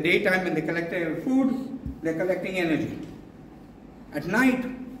during the daytime when they collect their food, they're collecting energy. At night,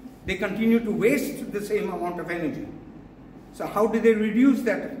 they continue to waste the same amount of energy. So how do they reduce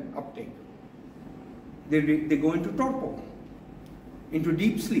that uptake? They go into torpor, into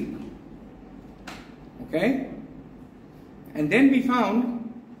deep sleep. Okay? And then we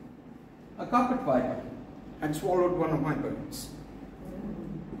found a carpet viper had swallowed one of my birds.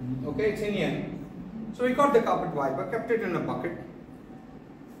 Okay, it's in here. So we caught the carpet viper, kept it in a bucket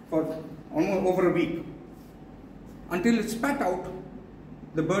for almost over a week until it spat out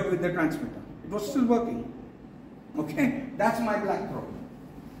the bird with the transmitter. It was still working. Okay, that's my black throat.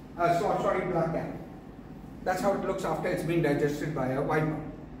 Black cat. That's how it looks after it's been digested by a viper.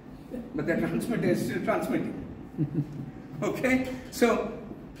 But the transmitter is still transmitting. Okay, so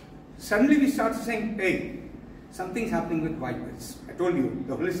suddenly we started saying, hey, something's happening with vipers. I told you,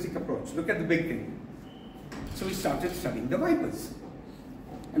 the holistic approach. Look at the big thing. So we started studying the vipers.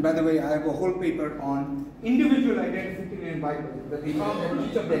 And by the way, I have a whole paper on individual identification in vipers, that we found that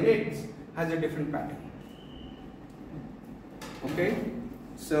each of the heads has a different pattern. Okay?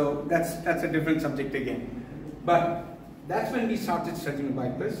 So that's a different subject again. But that's when we started studying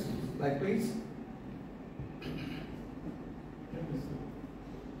vipers. Slide please.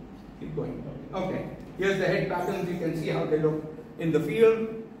 Keep going. Okay, here's the head patterns. You can see how they look in the field.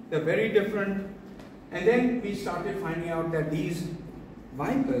 They're very different. And then we started finding out that these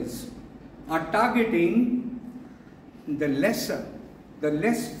vipers are targeting the less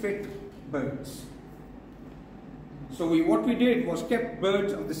fit birds. So what we did was kept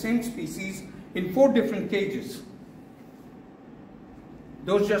birds of the same species in 4 different cages.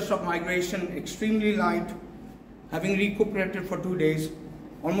 Those just of migration, extremely light, having recuperated for 2 days,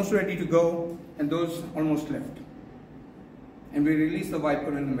 almost ready to go, and those almost left. And we released the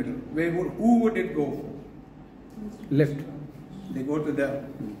viper in the middle. Who would it go for? Left. They go to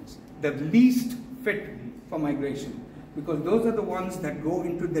the least fit for migration, because those are the ones that go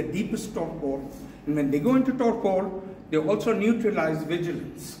into the deepest torpor. And when they go into torpor, they also neutralize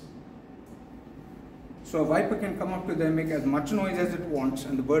vigilance. So a viper can come up to them, make as much noise as it wants,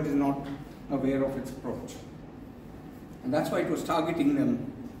 and the bird is not aware of its approach. And that's why it was targeting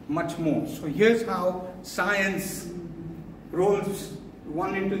them much more. So here's how science rolls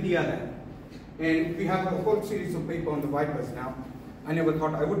one into the other. And we have a whole series of paper on the vipers now. I never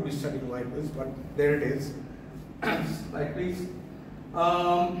thought I would be studying vipers, but there it is. Slide please.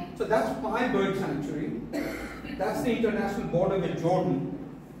 So that's my bird sanctuary. That's the international border with Jordan.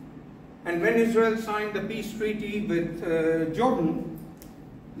 And when Israel signed the peace treaty with Jordan,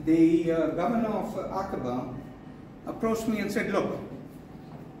 the governor of Aqaba approached me and said, look,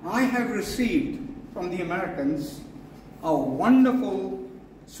 I have received from the Americans a wonderful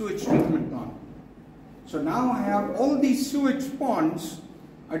sewage treatment plant. So now I have all these sewage ponds,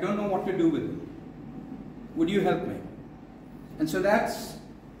 I don't know what to do with them. Would you help me? And so that's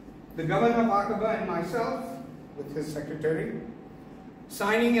the governor of Aqaba and myself, with his secretary,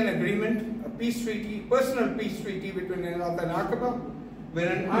 signing an agreement, a peace treaty, personal peace treaty between Israel and Aqaba,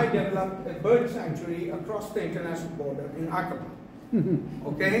 wherein I developed a bird sanctuary across the international border in Aqaba.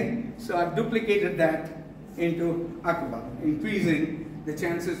 Okay? So I've duplicated that into Aqaba, increasing the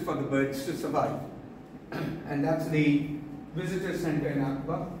chances for the birds to survive. And that's the visitor center in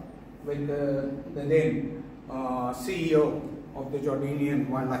Aqaba with the then CEO of the Jordanian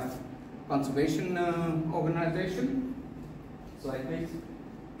Wildlife Conservation Organization. Slide please.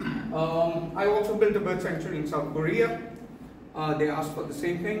 I also built a bird sanctuary in South Korea. They asked for the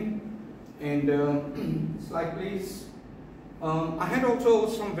same thing. And slide please. I had also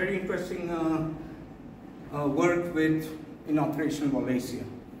some very interesting work in Operation Valencia.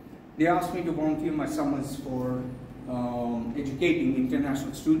 They asked me to volunteer my summers for educating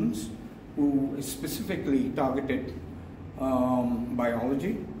international students who is specifically targeted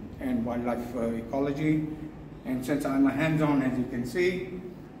biology and wildlife ecology. And since I'm a hands-on, as you can see,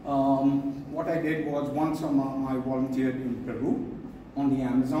 what I did was one summer I volunteered in Peru on the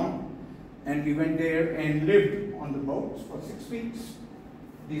Amazon, and we went there and lived on the boats for 6 weeks.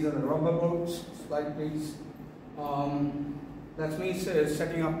 These are the rubber boats. Slide please. That's me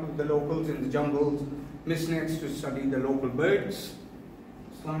setting up with the locals in the jungles, misnets to study the local birds.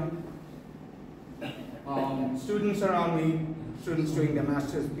 Slide. Students around me, students doing their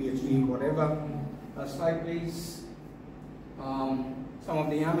master's, PhD, whatever. Slide please. Some of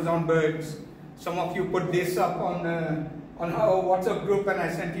the Amazon birds. Some of you put this up on our WhatsApp group, and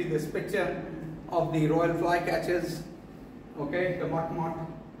I sent you this picture of the royal flycatchers. Okay, the mott.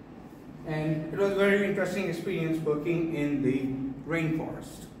 And it was a very interesting experience working in the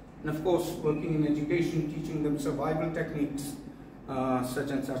rainforest. And of course, working in education, teaching them survival techniques,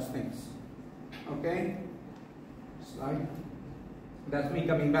 such and such things. Okay, slide. That's me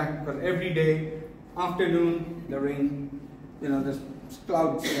coming back, because every day, afternoon, the rain, the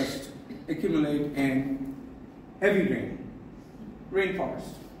clouds just accumulate and heavy rain,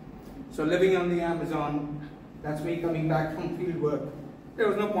 rainforest. So living on the Amazon, that's me coming back from field work. There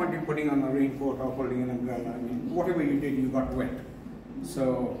was no point in putting on a raincoat or holding an umbrella. I mean, whatever you did, you got wet.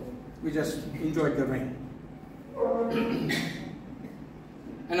 So we just enjoyed the rain.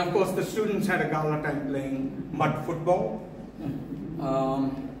 And of course, the students had a gala time playing mud football.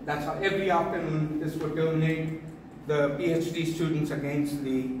 That's how every afternoon this would terminate, the PhD students against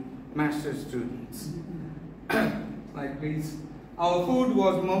the master's students. Like please. Our food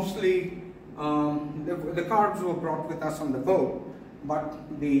was mostly, the carbs were brought with us on the boat, but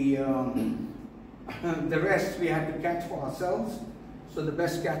the rest we had to catch for ourselves. So the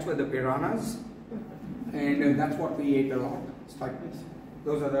best catch were the piranhas, and that's what we ate a lot. Like this.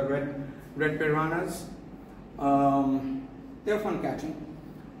 Those are the red piranhas. They're fun catching.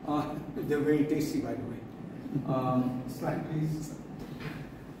 They're very tasty, by the way. Slide please.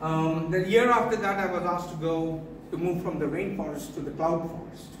 The year after that, I was asked to move from the rainforest to the cloud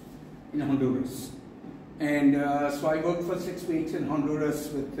forest. in Honduras. And so I worked for 6 weeks in Honduras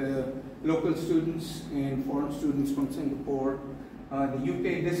with local students and foreign students from Singapore, the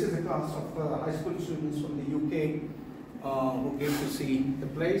UK. This is a class of high school students from the UK who came to see the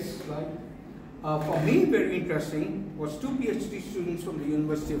place. For me, very interesting was 2 PhD students from the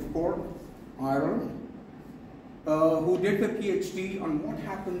University of Cork, Ireland, who did a PhD on what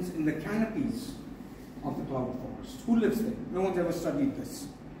happens in the canopies of the cloud forest. Who lives there? No one's ever studied this.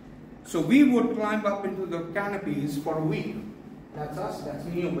 So we would climb up into the canopies for a week. That's us, that's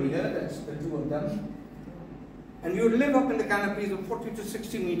me over here, that's the 2 of them. And you would live up in the canopies of 40 to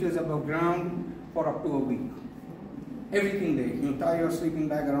 60 meters above ground for up to a week. Everything there. You tie your sleeping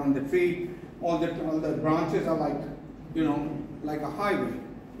bag around the tree. All the branches are like, you know, like a highway.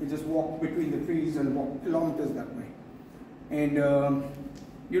 You just walk between the trees and walk kilometers that way. And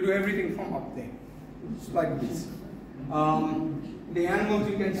you do everything from up there. It's like this. The animals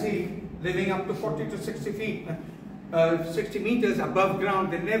you can see living up to 40 to 60 feet, 60 meters above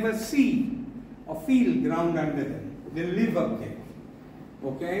ground, they never see or feel ground under them. They live up there.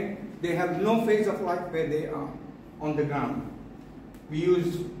 Okay? They have no phase of life where they are on the ground. We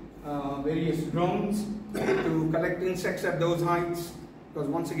use various drones to collect insects at those heights, because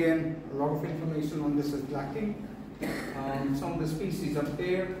once again, a lot of information on this is lacking. Some of the species up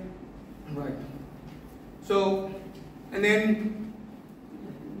there, right. So, and then,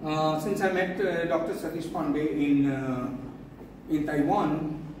 since I met Dr. Satish Pandey in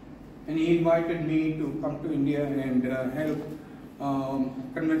Taiwan, and he invited me to come to India and help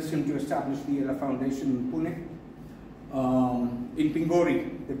convince him to establish the Ella Foundation in Pune. In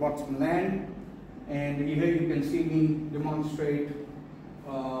Pingori, they bought some land, and here you can see me demonstrate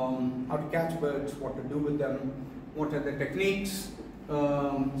how to catch birds, what to do with them, what are the techniques,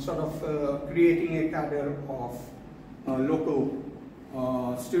 sort of creating a cadre of local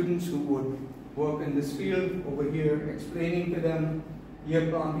students who would work in this field over here, explaining to them, here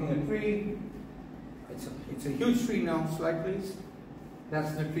planting a tree. It's a huge tree now, slide please.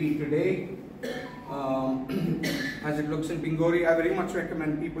 That's the tree today. As it looks in Pingori, I very much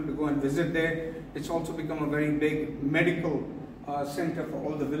recommend people to go and visit there. It's also become a very big medical center for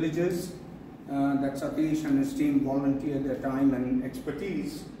all the villages that Satish and his team volunteer their time and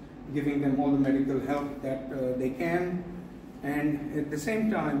expertise, giving them all the medical help that they can, and at the same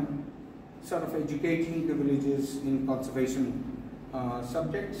time sort of educating the villages in conservation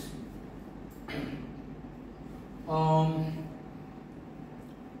subjects.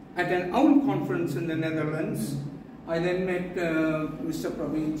 At an owl conference in the Netherlands, I then met Mr.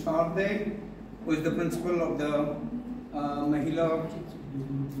 Praveen Yosef, who is the principal of the Mahila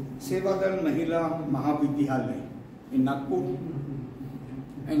Sevadal Mahila Mahavidyalaya in Nagpur.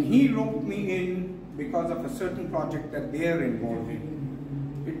 And he roped me in because of a certain project that they are involved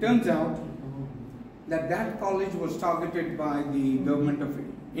in. It turns out that that college was targeted by the government of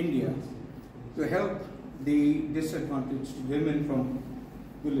India to help the disadvantaged women from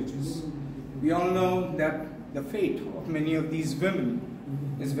villages. We all know that the fate of many of these women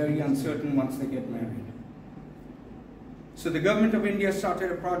is very uncertain once they get married. So the government of India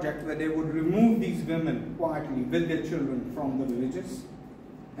started a project where they would remove these women quietly with their children from the villages,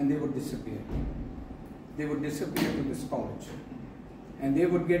 and they would disappear. They would disappear to this college, and they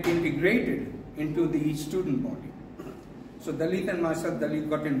would get integrated into the student body. So Dalit and myself, Dalit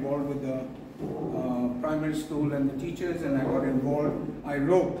got involved with the primary school and the teachers, and I got involved. I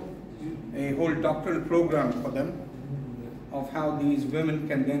wrote a whole doctoral program for them of how these women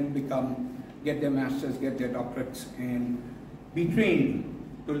can then get their masters, get their doctorates, and be trained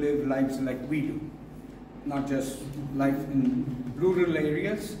to live lives like we do, not just life in rural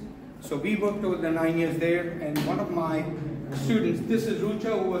areas. So we worked over the 9 years there, and one of my students, this is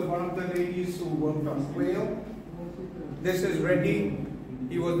Rucha, who was one of the ladies who worked on quail. This is Reddy.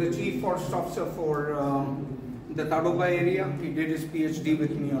 He was the chief forest officer for the Tadoba area. He did his PhD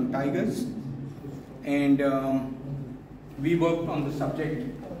with me on tigers, and we worked on the subject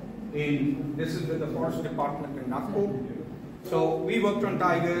this is with the forest department in Nagpur. So we worked on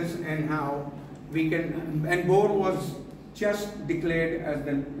tigers and how we can, and Bor was just declared as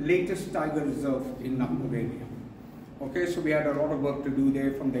the latest tiger reserve in Nagpur area. Okay, so we had a lot of work to do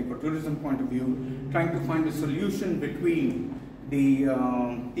there from the ecotourism point of view, trying to find a solution between the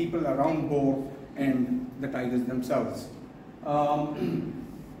people around Bor and the tigers themselves. And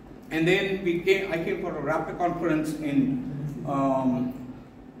then I came for a raptor conference in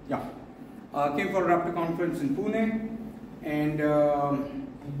Pune, and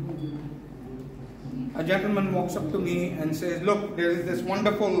a gentleman walks up to me and says, look, there is this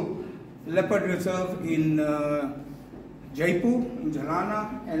wonderful leopard reserve in Jaipur, in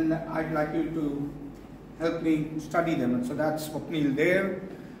Jalana, and I'd like you to help me study them. And so that's Swapnil there,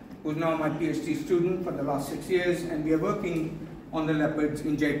 who's now my PhD student for the last 6 years, and we are working on the leopards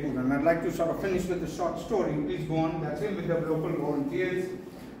in Jaipur. And I'd like to sort of finish with a short story. Please go on. That's him with the local volunteers.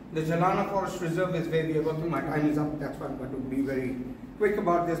 The Jalana Forest Reserve is where we are working. My time is up. That's why I'm going to be very quick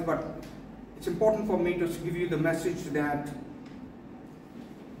about this. But it's important for me to give you the message that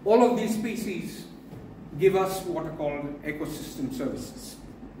all of these species give us what are called ecosystem services.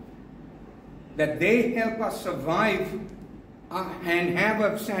 That they help us survive and have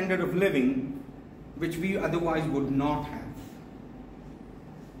a standard of living which we otherwise would not have.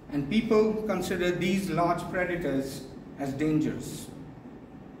 And people consider these large predators as dangerous.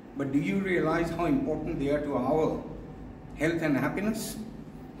 But do you realize how important they are to our health and happiness?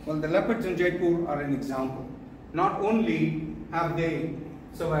 Well, the leopards in Jaipur are an example. Not only have they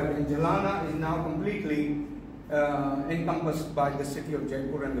survived, and Jalana is now completely encompassed by the city of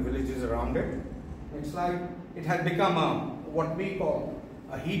Jaipur and the villages around it. Next slide. It has become what we call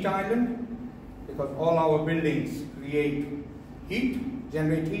a heat island, because all our buildings create heat,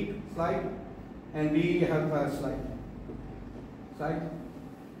 generate heat. Slide. And we have a slide.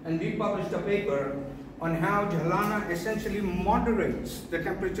 And we published a paper on how Jalana essentially moderates the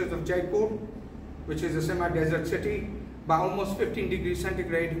temperatures of Jaipur, which is a semi-desert city, by almost 15 degrees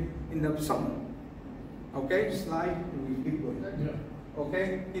centigrade in the summer. Okay, slide, and we keep going. Yeah.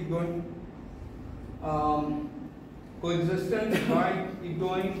 Okay, keep going. Coexistence, right, keep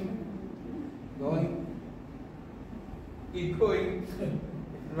going. Keep going.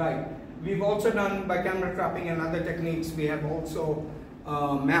 Right. We've also done, by camera trapping and other techniques, we have also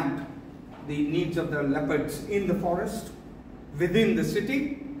mapped the needs of the leopards in the forest, within the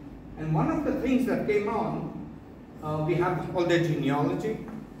city. And one of the things that came on, we have all their genealogy,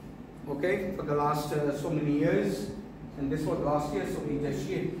 okay, for the last so many years. And this was last year, so we just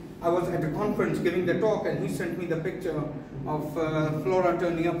shared. I was at a conference giving the talk, and he sent me the picture of Flora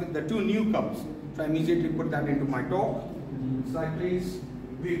turning up with the 2 new cubs. So I immediately put that into my talk. Slide, please.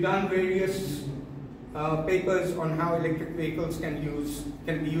 We've done various papers on how electric vehicles can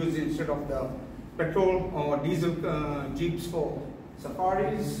be used instead of the petrol or diesel jeeps for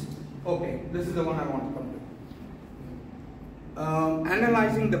safaris. Okay, this is the one I want to come to.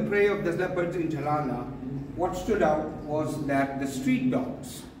 Analyzing the prey of the leopards in Jalana, what stood out was that the street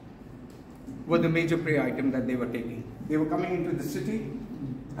dogs were the major prey item that they were taking. They were coming into the city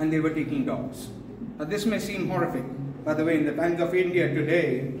and they were taking dogs. Now this may seem horrific. By the way, in the Times of India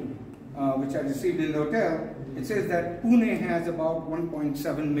today, which I received in the hotel, it says that Pune has about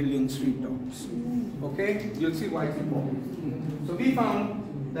 1.7 million street dogs. Okay, you'll see why it's important. So we found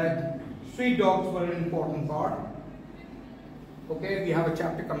that street dogs were an important part. Okay, we have a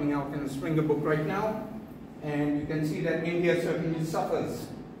chapter coming out in the Springer book right now, and you can see that India certainly suffers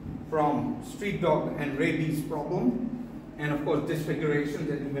from street dog and rabies problem, and of course disfiguration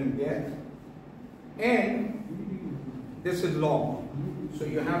that you can get. And this is log, so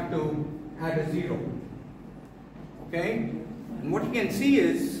you have to add a 0. Okay? And what you can see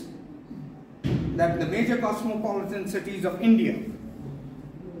is that the major cosmopolitan cities of India,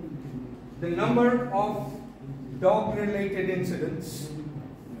 the number of dog-related incidents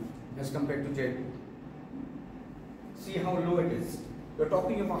as compared to Jaipur. See how low it is. We're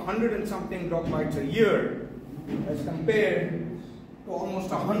talking of 100 and something dog bites a year as compared to almost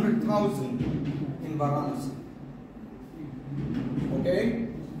 100,000 in Varanasi. Okay?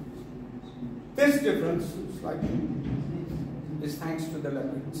 This difference is thanks to the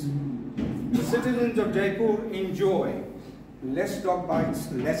leopards. The citizens of Jaipur enjoy less dog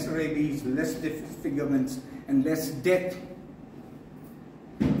bites, less rabies, less disfigurements, and less death.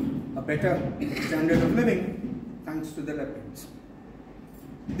 A better standard of living thanks to the leopards.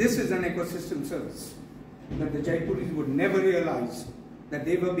 This is an ecosystem service that the Jaipuris would never realize that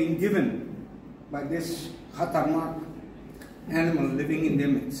they were being given by this khatarnak animal living in their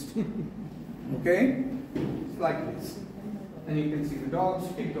midst. Okay? It's like this. And you can see the dogs.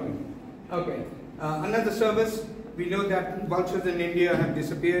 Keep going. Okay. Another service, we know that vultures in India have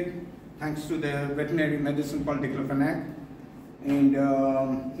disappeared thanks to the veterinary medicine called diclofenac. And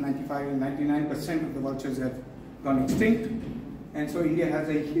 95 and 99% of the vultures have gone extinct. And so India has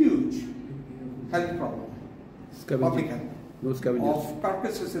a huge health problem. Public health. Of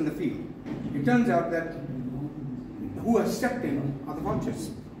carcasses in the field. It turns out that who have stepped in are the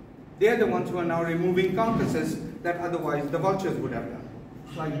vultures. They are the ones who are now removing carcasses that otherwise the vultures would have done.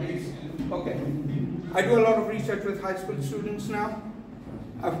 Like this. Okay. I do a lot of research with high school students now.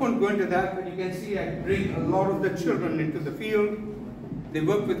 I won't go into that, but you can see I bring a lot of the children into the field. They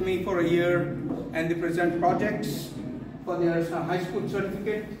work with me for a year and they present projects. for their high school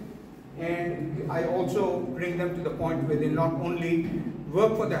certificate, and I also bring them to the point where they not only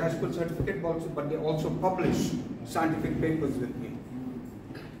work for their high school certificate, but they also publish scientific papers with me.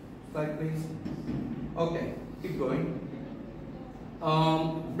 Slide please. Okay, keep going.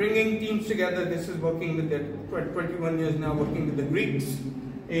 Bringing teams together, this is working with the 21 years now, working with the Greeks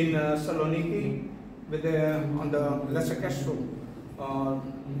in Saloniki, with on the lesser Kestrel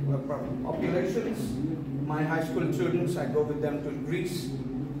populations. My high school students, I go with them to Greece,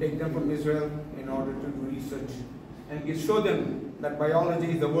 take them from Israel in order to do research and show them that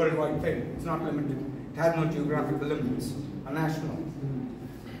biology is a worldwide thing. It's not limited. It has no geographical limits, a national.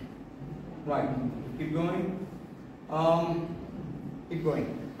 Right, keep going. Keep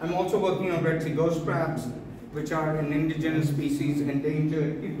going. I'm also working on red sea ghost crabs, which are an indigenous species,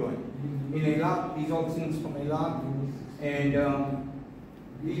 endangered. Keep going. In Eilat, these all things from Eilat, and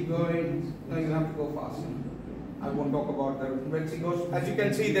keep going. No, you have to go faster. I won't talk about the red sea ghost. As you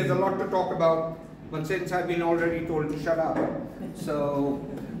can see, there's a lot to talk about, but since I've been already told to shut up, so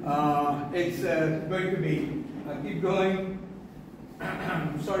it's going to be. Keep going.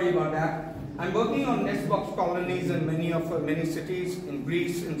 Sorry about that. I'm working on nest box colonies in many cities in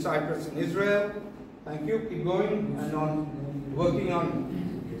Greece, in Cyprus, in Israel. Thank you. Keep going. And on working on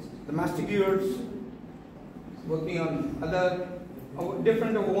the mastiguars, working on other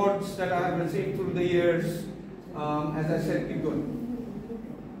different awards that I have received through the years. As I said, keep going.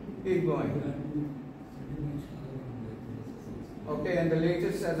 Keep going. Okay, and the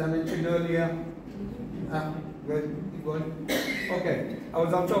latest, as I mentioned earlier, good. Keep going. Okay, I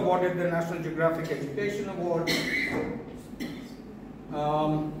was also awarded the National Geographic Education Award,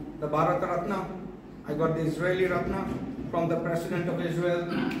 the Bharat Ratna. I got the Israeli Ratna from the President of Israel,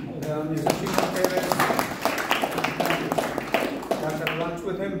 Mr. Shimon Peres. I had lunch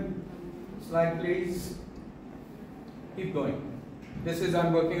with him. Slide, please. Keep going. This is,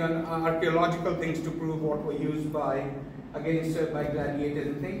 I'm working on archaeological things to prove what were used by gladiators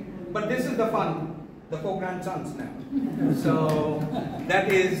and things. But this is the fun. The 4 grandsons now. So that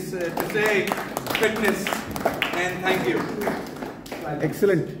is to say fitness, and thank you.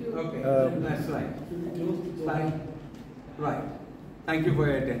 Excellent. Okay, next slide. Slide. Right. Thank you for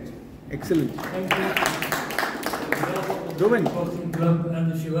your attention. Excellent. Thank you. Reuven. Boxing Club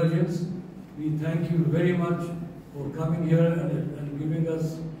and the Shivajians, we thank you very much for coming here and giving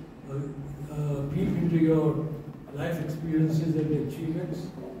us a peek into your life experiences and achievements.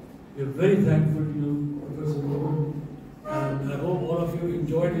 We are very thankful to you, Professor Reuven, and I hope all of you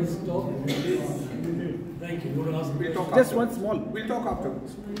enjoyed his talk. Thank you. We'll talk Just afterwards. one small. We'll talk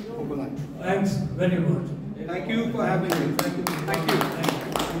afterwards. Over lunch. Thanks very much. Thank you for having me. Thank you. Thank you.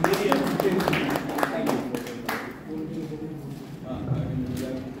 Very appreciate it. Thank you.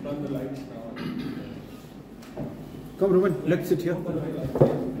 Turn the lights now. Come, Reuven, let's sit here.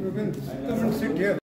 Reuven, come and sit here.